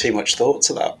hadn't given too much thought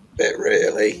to that bit,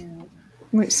 really.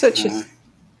 It's such a...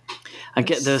 I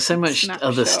get there's so much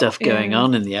other stuff going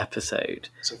on in the episode,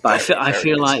 but I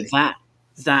feel like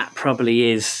that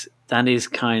probably is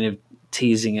kind of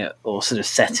teasing it or sort of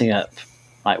setting up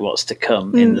like what's to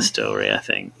come in the story, I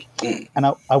think. And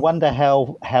I wonder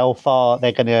how far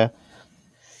they're going to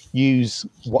use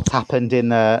what's happened in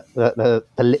the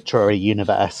literary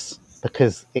universe,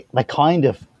 because they kind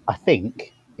of, I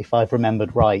think, if I've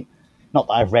remembered right, not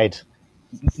that I've read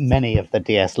many of the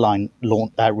DS line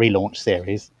relaunch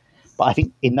series, but I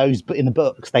think in the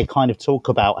books they kind of talk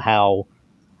about how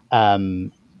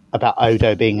about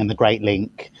Odo being in the Great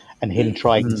Link and him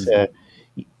trying to,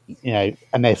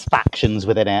 and there's factions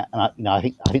within it, and I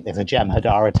think there's a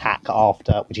Jem'Hadar attack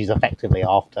which is effectively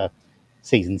after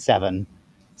season 7.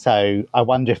 So I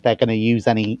wonder if they're going to use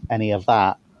any of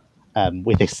that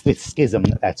with this schism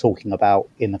that they're talking about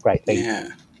in the Great Link. Yeah.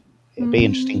 It'd be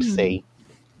interesting to see.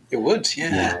 It would,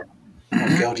 yeah.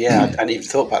 Oh God, yeah. I hadn't even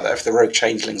thought about that. If the rogue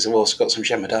changelings have also got some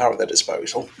Jem'Hadar at their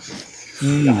disposal,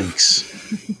 yikes!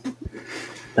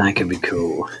 That could be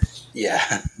cool. Yeah.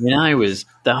 I mean,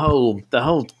 the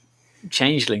whole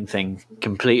changeling thing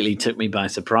completely took me by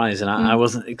surprise, and I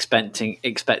wasn't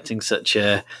expecting such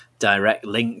a direct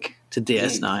link to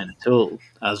DS9 at all.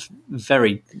 I was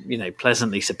very,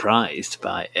 pleasantly surprised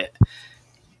by it.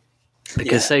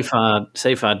 Because so far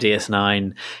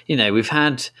DS9,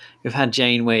 we've had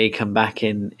Janeway come back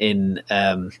in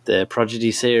the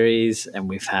Prodigy series, and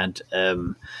we've had a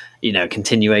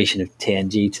continuation of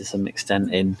TNG to some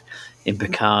extent in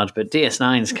Picard, but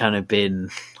DS9's kind of been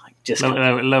like just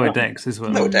lower decks as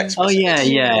well. Lower decks. Oh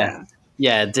yeah.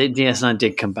 DS9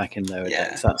 did come back in lower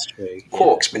decks. That's true.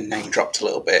 Quark's been name dropped a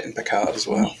little bit in Picard as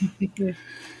well.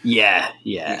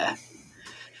 Yeah.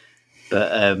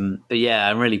 But yeah,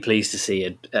 I'm really pleased to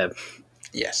see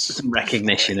some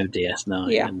recognition of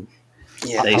DS9 and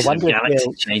those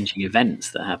galaxy-changing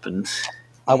events that happens.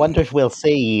 I wonder if we'll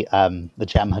see the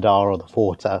Jem'Hadar or the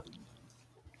Forta,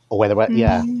 or whether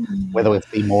we'll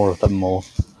see more of them more.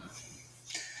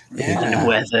 Yeah.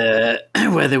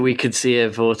 Whether we could see a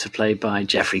Vorta played by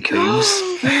Jeffrey Combs.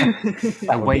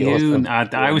 Awesome.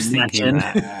 I was thinking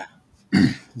that.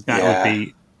 That would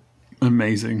be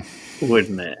amazing,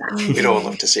 wouldn't it? We'd all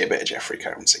love to see a bit of Jeffrey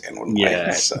Combs again, wouldn't we?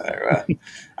 Yeah. So,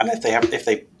 and if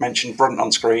they mentioned Brunt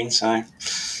on screen, so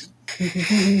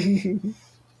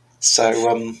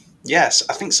yes,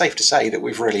 I think it's safe to say that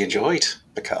we've really enjoyed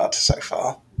Picard so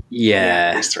far.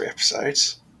 Yeah, these 3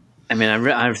 episodes. I mean,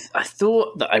 I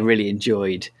thought that I really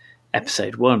enjoyed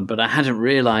episode 1, but I hadn't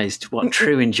realised what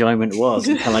true enjoyment was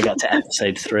until I got to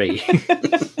episode 3. I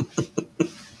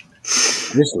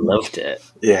just loved it.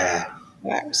 Yeah,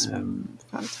 that was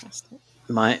fantastic.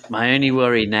 My only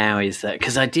worry now is that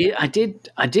because I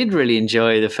did really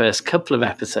enjoy the first couple of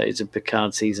episodes of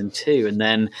Picard season 2, and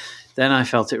then I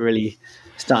felt it really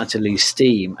started to lose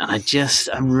steam, and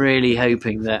I'm really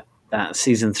hoping that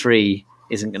season 3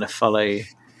 isn't going to follow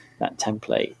that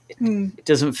template. It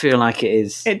doesn't feel like it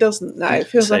is. It doesn't. No, it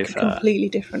feels like a completely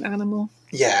different animal.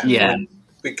 Yeah. Yeah.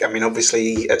 I mean,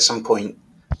 obviously, at some point,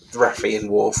 Raffi and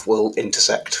Worf will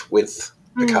intersect with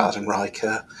Picard and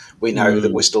Riker. We know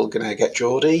that we're still going to get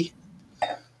Geordi.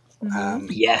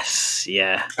 Yes,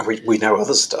 yeah. And we know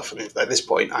other stuff. And at this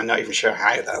point, I'm not even sure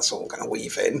how that's all going to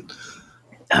weave in.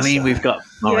 I mean, we've got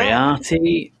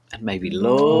Moriarty and maybe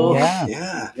Lore.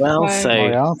 Yeah. Well, so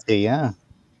Moriarty, yeah.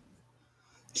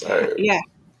 So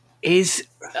is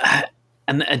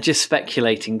and just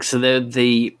speculating. So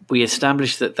we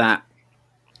established that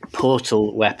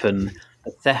portal weapon,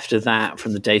 the theft of that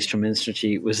from the Daystrom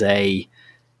Institute was a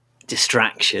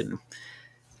distraction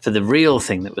for the real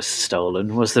thing that was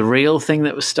stolen. Was the real thing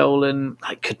that was stolen,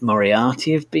 like, could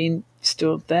Moriarty have been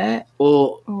stored there?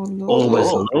 Or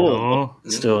was Lore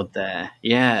stored there?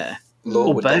 Yeah.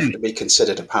 Lore would definitely be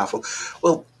considered a powerful...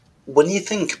 Well, when you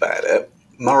think about it,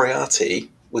 Moriarty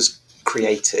was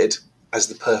created as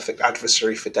the perfect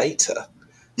adversary for Data.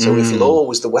 So if Lore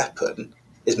was the weapon,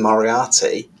 is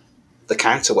Moriarty the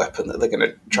counter weapon that they're going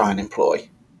to try and employ?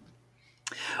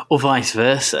 Or vice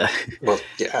versa. Well,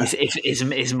 yeah.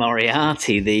 Is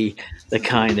Moriarty the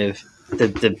kind of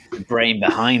the brain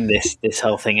behind this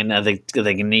whole thing, and are they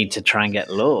need to try and get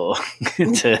Lore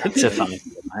to find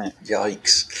them out?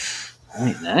 Yikes!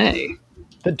 I don't know.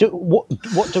 But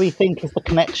what do we think is the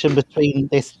connection between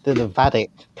the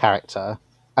Vadik character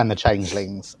and the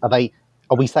changelings? Are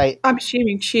we saying? I'm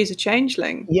assuming she's a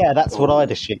changeling. Yeah, that's what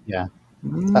I'd assume. Yeah.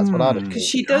 That's what I'd assume. Because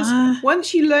she does.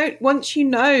 Once you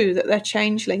know that they're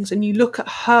changelings, and you look at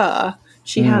her,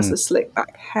 she has the slick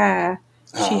back hair.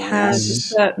 She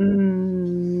has a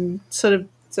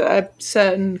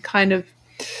certain kind of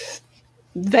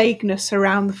vagueness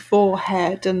around the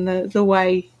forehead, and the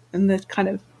way, and the kind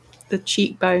of the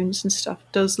cheekbones and stuff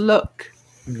does look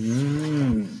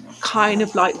kind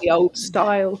of like the old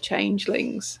style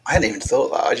changelings. I hadn't even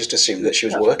thought that. I just assumed that she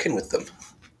was working with them.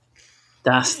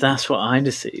 That's what I'd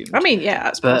assumed. I mean, yeah,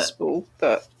 that's possible,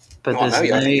 but I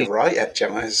think you're right,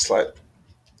 Gemma. It's like,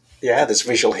 there's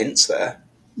visual hints there.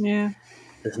 Yeah.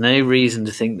 There's no reason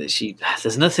to think that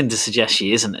there's nothing to suggest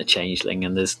she isn't a changeling,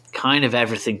 and there's kind of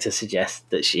everything to suggest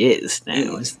that she is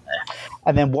now, isn't there?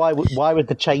 And then why would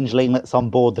the changeling that's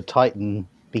on board the Titan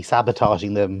be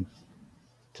sabotaging them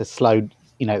to slow?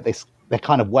 They're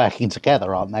kind of working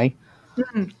together, aren't they?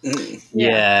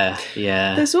 Yeah.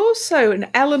 There's also an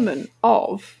element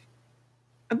of.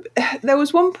 There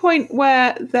was one point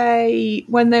where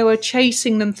when they were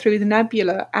chasing them through the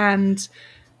nebula, and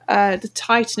the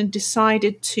Titan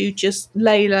decided to just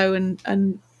lay low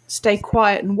and stay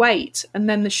quiet and wait, and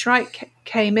then the Shrike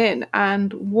came in,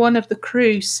 and one of the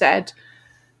crew said,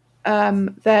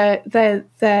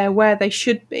 "They're where they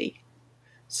should be."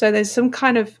 So there's some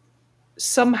kind of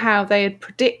somehow they had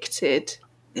predicted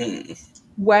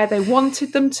where they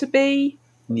wanted them to be,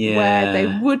 where they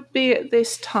would be at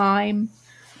this time.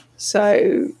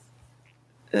 So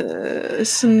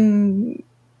some,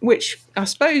 which I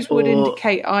suppose would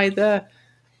indicate either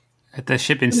their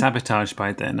ship been sabotaged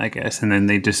by then, I guess, and then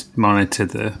they just monitor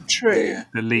the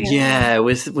lead. Yeah,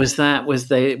 were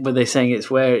they saying it's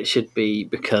where it should be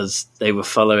because they were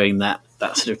following that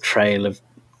sort of trail of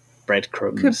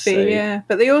breadcrumbs? Could be, yeah.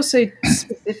 But they also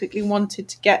specifically wanted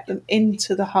to get them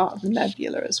into the heart of the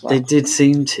nebula as well. They did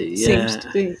seem to, yeah. Seems to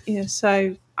be, yeah.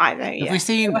 So I don't know. Yeah. Have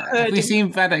we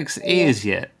seen Vadek's ears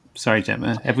yet? Sorry,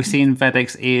 Gemma. Have we seen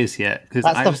Vadek's ears yet? Because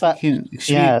I was thinking,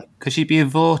 could she be a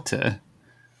Vorta?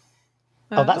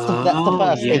 Oh, that's the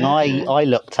first thing I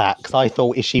looked at, because I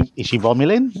thought, is she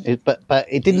Romulan? But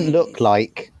it didn't look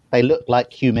like they looked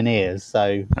like human ears,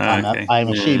 so I'm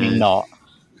assuming not.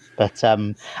 But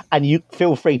and you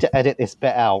feel free to edit this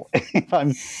bit out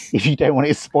if you don't want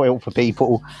it spoiled for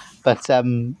people. But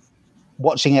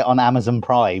watching it on Amazon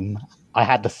Prime, I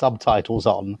had the subtitles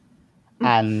on,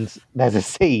 and there's a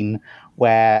scene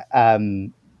where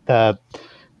the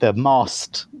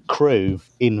masked crew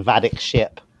in Vadik's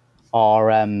ship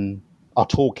are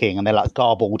talking, and they're like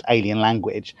garbled alien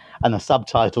language, and the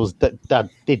subtitles that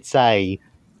did say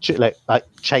like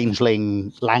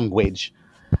changeling language.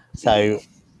 So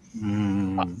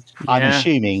I'm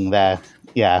assuming they're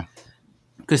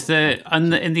because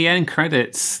in the end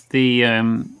credits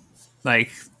you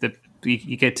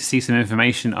get to see some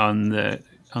information on the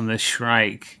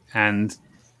Shrike, and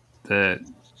the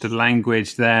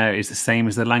language there is the same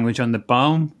as the language on the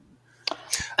bomb.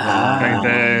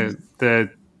 The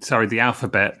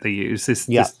alphabet they use is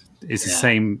the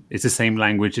same. It's the same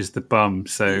language as the bomb.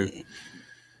 So,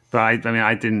 but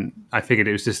I figured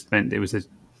it was just meant it was a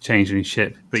changeling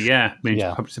ship. But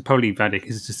probably Vadik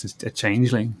is just a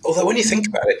changeling. Although when you think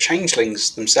about it,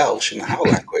 changelings themselves shouldn't have a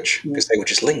language because they would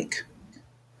just link.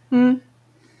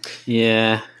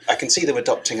 Yeah, I can see them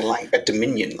adopting a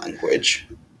Dominion language.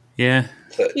 Yeah.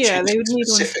 That Yeah, they would need one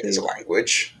specific too. to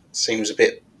language seems a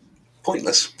bit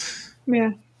pointless.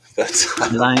 Yeah. But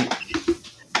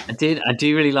I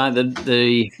do really like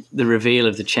the reveal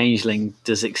of the changeling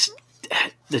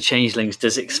the changelings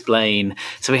does explain.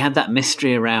 So we had that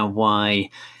mystery around why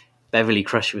Beverly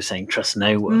Crusher was saying trust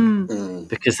no one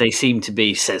because they seem to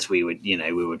be we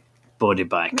were boarded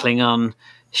by a Klingon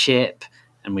ship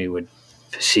and we were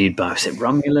pursued by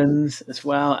Romulans as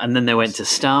well, and then they went to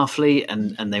Starfleet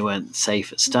and they weren't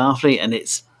safe at Starfleet, and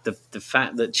it's the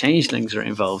fact that changelings are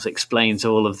involved explains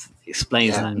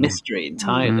the mystery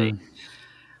entirely.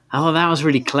 Oh, that was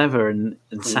really clever and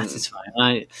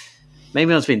satisfying.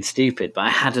 Maybe I was being stupid, but I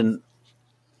hadn't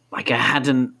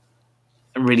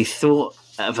really thought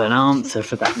of an answer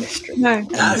for that mystery.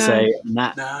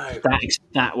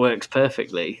 That works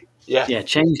perfectly. Yeah,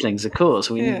 changelings, of course.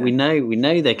 We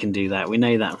know they can do that. We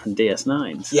know that from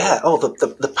DS9. Yeah. Oh,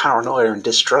 the paranoia and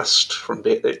distrust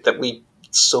that we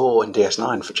saw in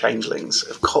DS9 for changelings.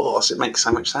 Of course, it makes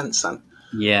so much sense then.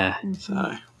 Yeah.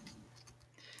 So.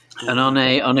 And on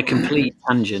a complete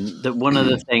tangent, that one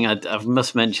other thing I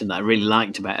must mention that I really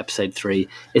liked about episode 3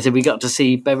 is that we got to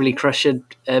see Beverly Crusher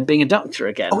being a doctor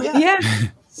again. Oh yeah.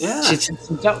 Yeah. She did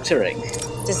some doctoring.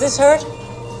 Does this hurt?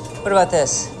 What about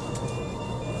this?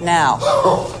 Now.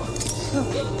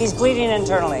 He's bleeding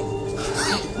internally.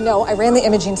 No, I ran the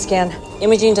imaging scan.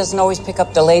 Imaging doesn't always pick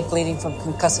up delayed bleeding from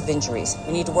concussive injuries.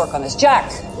 We need to work on this. Jack!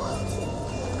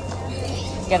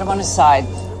 Get him on his side.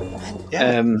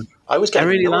 Yeah. I was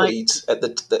getting annoyed at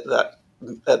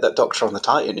that doctor on the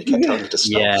Titan who kept telling me to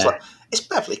stop. Yeah. It's like, it's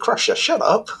Beverly Crusher, shut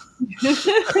up.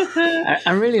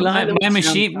 I really like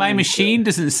my machine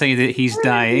doesn't say that he's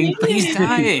dying, but he's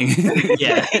dying.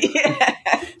 Yeah.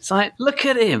 It's like, look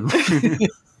at him.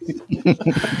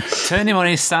 Turn him on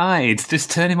his side.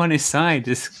 Just turn him on his side.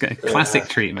 Just classic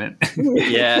treatment.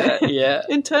 Yeah.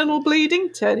 Internal bleeding,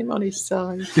 turn him on his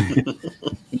side.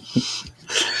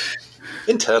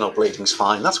 Internal bleeding's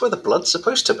fine. That's where the blood's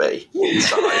supposed to be.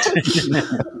 Inside.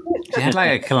 He had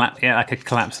like a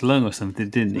collapsed lung or something,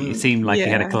 didn't he? It seemed like he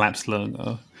had a collapsed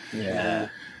lung. Yeah.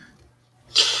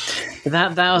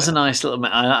 That was a nice little.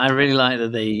 I really like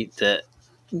that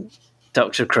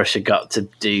Dr. Crusher got to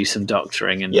do some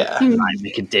doctoring and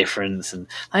make a difference, and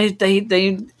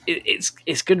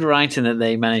it's good writing that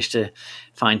they managed to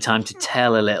find time to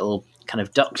tell a little kind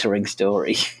of doctoring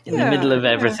story in the middle of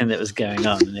everything that was going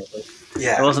on, and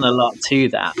there wasn't a lot to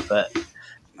that, but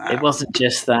it wasn't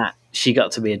just that she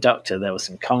got to be a doctor. There was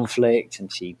some conflict, and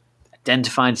she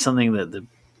identified something that the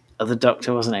other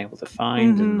doctor wasn't able to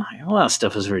find, and all that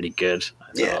stuff was really good.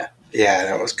 Yeah,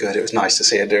 that was good. It was nice to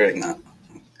see her doing that.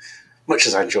 Much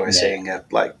as I enjoy seeing her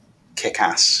kick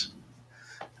ass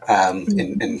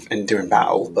in doing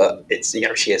battle, but it's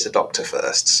she is a doctor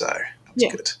first, so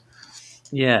that's good.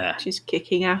 Yeah, she's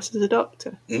kicking ass as a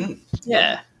doctor.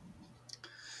 Yeah.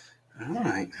 All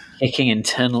right. Kicking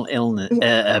internal illness,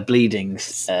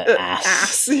 bleedings,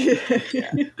 ass.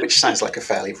 Which sounds like a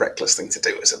fairly reckless thing to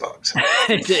do as a doctor.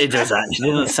 It does actually.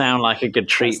 It doesn't sound like a good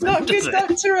treatment. It's not good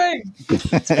doctoring.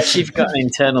 Especially if you've got an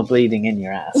internal bleeding in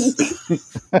your ass.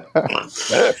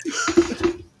 So,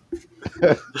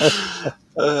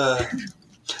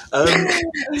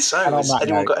 has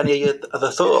anyone got any other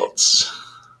thoughts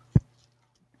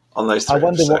on those three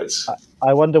episodes?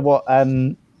 I wonder what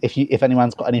if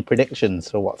anyone's got any predictions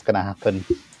for what's going to happen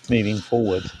moving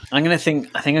forward. I think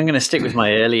I'm going to stick with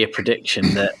my earlier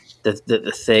prediction that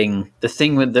the thing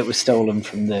that was stolen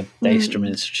from the Daystrom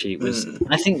Institute was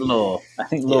I think Law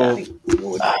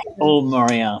or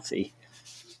Moriarty.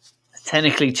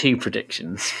 Technically 2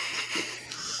 predictions.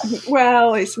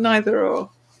 Well, it's neither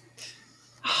or.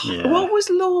 Yeah. What was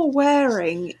Law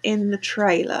wearing in the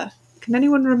trailer? Can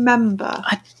anyone remember?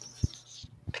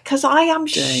 Because I am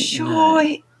sure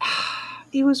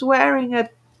he was wearing a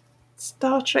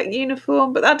Star Trek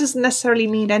uniform, but that doesn't necessarily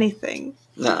mean anything.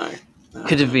 No.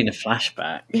 Could have been a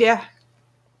flashback. Yeah.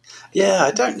 Yeah,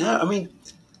 I don't know. I mean,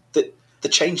 the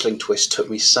changeling twist took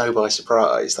me so by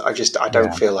surprise that I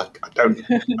don't feel like I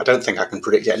don't think I can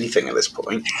predict anything at this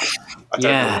point. I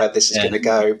don't know where this is going to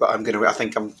go, but I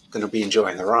think I'm going to be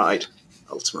enjoying the ride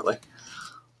ultimately.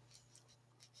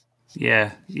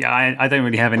 Yeah, I don't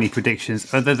really have any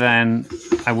predictions other than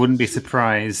I wouldn't be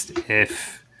surprised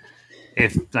if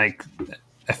like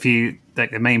a few, like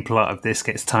the main plot of this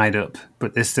gets tied up,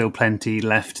 but there's still plenty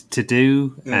left to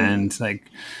do, and like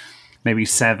maybe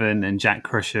Seven and Jack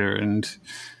Crusher and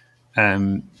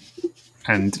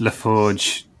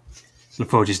LaForge's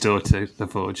daughter,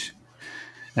 LaForge.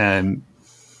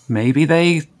 Maybe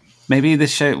the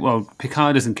show. Well,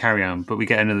 Picard doesn't carry on, but we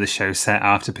get another show set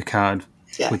after Picard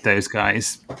with those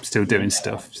guys still doing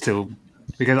stuff,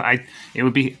 because I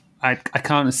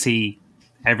can't see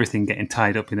everything getting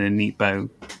tied up in a neat bow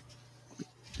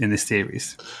in this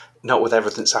series. Not with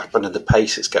everything that's happened and the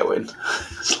pace it's going.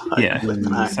 Yeah,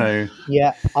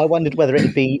 I wondered whether it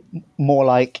would be more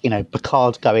like,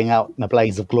 Picard going out in a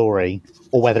blaze of glory,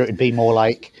 or whether it would be more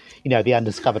like, the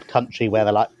undiscovered country where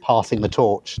they're like passing the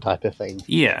torch type of thing.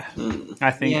 Yeah,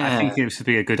 I think it would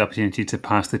be a good opportunity to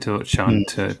pass the torch on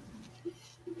to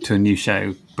a new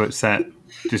show, but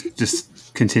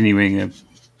just continuing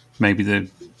maybe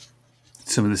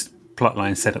some of the plot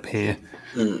lines set up here.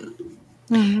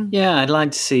 Yeah, I'd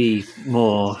like to see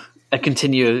a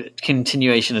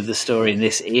continuation of the story in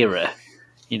this era,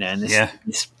 in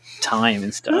this time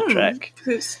in Star Trek.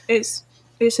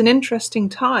 It's an interesting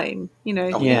time,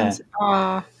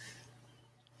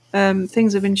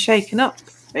 Things have been shaken up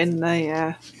in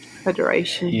the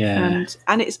Federation,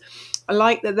 and it's. I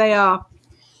like that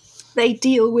they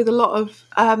deal with a lot of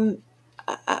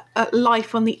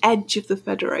life on the edge of the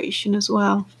Federation as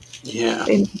well. Yeah,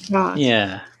 in Picard.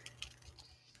 Yeah.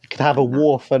 Could have a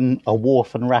Worf and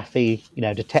Raffi,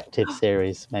 detective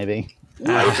series, maybe.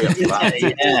 That'd be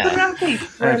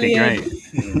great.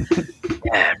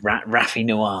 Yeah, Raffi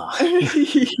Noir.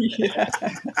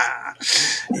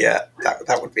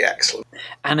 That would be excellent.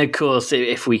 And of course,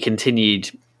 if we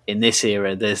continued in this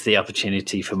era, there's the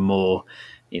opportunity for more,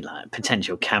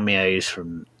 potential cameos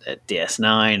from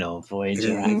DS9 or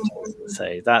Voyager actors.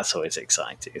 So that's always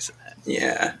exciting, isn't it?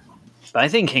 Yeah. But I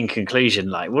think in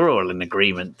conclusion, we're all in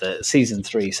agreement that season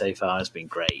 3 so far has been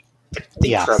great.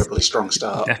 Incredibly strong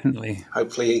start. Definitely.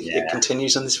 Hopefully it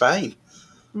continues in this vein.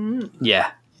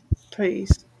 Yeah.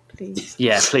 Please.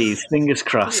 Yeah, please. Fingers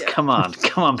crossed. Yeah. Come on,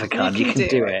 Picard. You can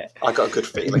do it. I got a good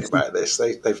feeling about this.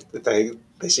 They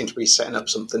seem to be setting up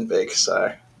something big.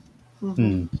 So.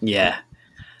 Yeah,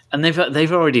 and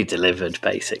they've already delivered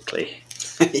basically.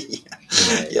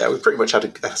 Yeah, we've pretty much had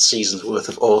a season's worth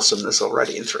of awesomeness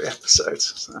already in 3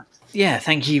 episodes. So. Yeah,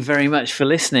 thank you very much for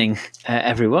listening,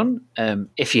 everyone.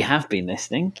 If you have been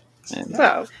listening,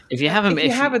 if you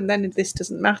haven't, then this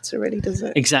doesn't matter, really, does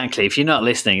it? Exactly. If you're not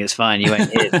listening, it's fine. You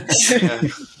won't hear this.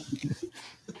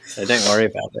 So don't worry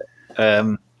about it.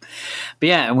 But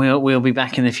yeah, and we'll be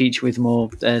back in the future with more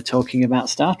talking about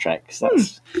Star Trek.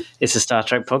 It's a Star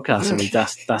Trek podcast, so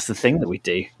that's the thing that we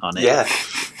do on it. Yeah.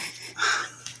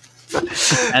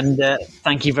 And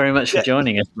thank you very much for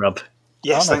joining us, Rob.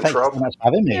 Yes, thanks, Rob. So much for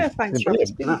having me. Yeah, thanks, Rob.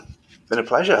 It's been a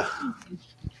pleasure.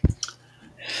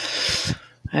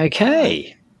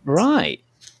 Okay, right.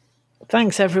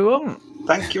 Thanks, everyone.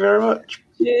 Thank you very much.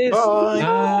 Yes.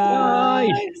 Bye.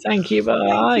 Thank you.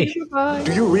 Bye.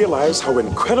 Do you realize how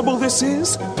incredible this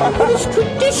is? It's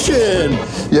tradition.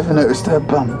 You ever noticed her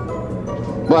bum?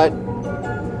 What?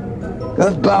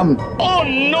 Her bum. Oh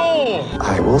no!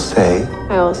 I will say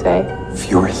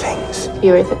fewer things.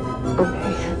 Okay.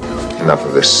 Enough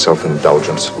of this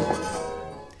self-indulgence.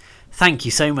 Thank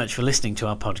you so much for listening to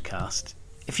our podcast.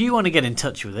 If you want to get in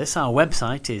touch with us, our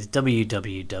website is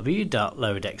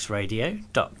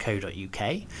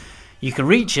www.lowerdexradio.co.uk. You can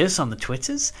reach us on the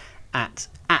Twitters at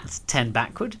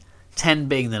 10backward, 10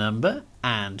 being the number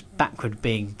and backward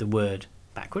being the word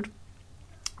backward.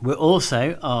 We're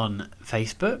also on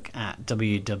Facebook at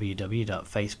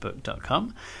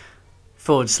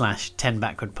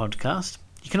www.facebook.com/10backward podcast.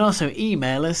 You can also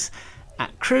email us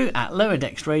at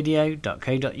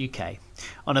crew@lowerdexradio.co.uk.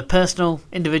 On a personal,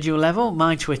 individual level,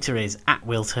 my Twitter is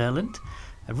 @WilTurland.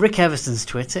 Rick Everson's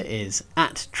Twitter is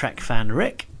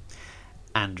 @TrekFanRick.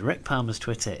 And Rick Palmer's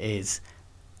Twitter is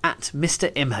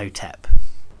 @Mr. Imhotep.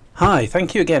 Hi,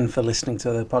 thank you again for listening to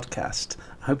the podcast.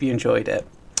 I hope you enjoyed it.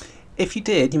 If you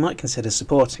did, you might consider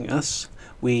supporting us.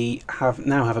 We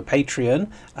now have a Patreon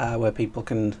where people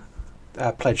can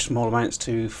pledge small amounts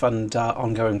to fund our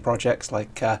ongoing projects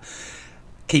like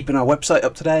keeping our website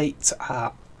up to date,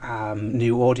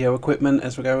 new audio equipment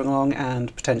as we're going along,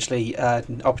 and potentially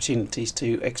opportunities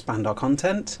to expand our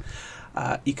content.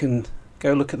 You can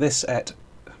go look at this at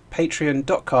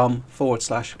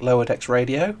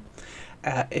patreon.com/lowerdexradio.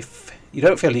 If you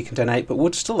don't feel you can donate but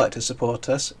would still like to support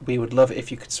us, we would love it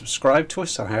if you could subscribe to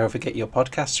us on however you get your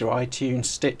podcasts, through iTunes,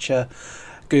 Stitcher,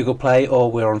 Google Play, or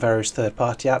we're on various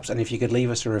third-party apps. And if you could leave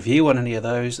us a review on any of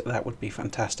those, that would be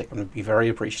fantastic and we'd be very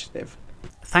appreciative.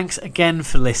 Thanks again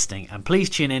for listening, and please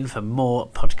tune in for more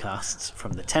podcasts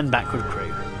from the 10 Backward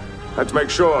crew. Let's make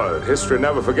sure that history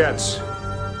never forgets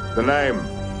the name.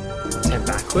 10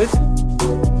 Backward?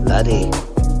 Laddie,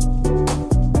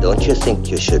 don't you think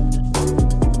you should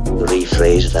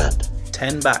rephrase that?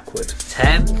 10 Backward.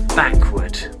 10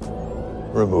 Backward.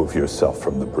 Remove yourself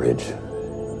from the bridge.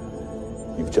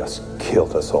 You've just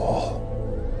killed us all.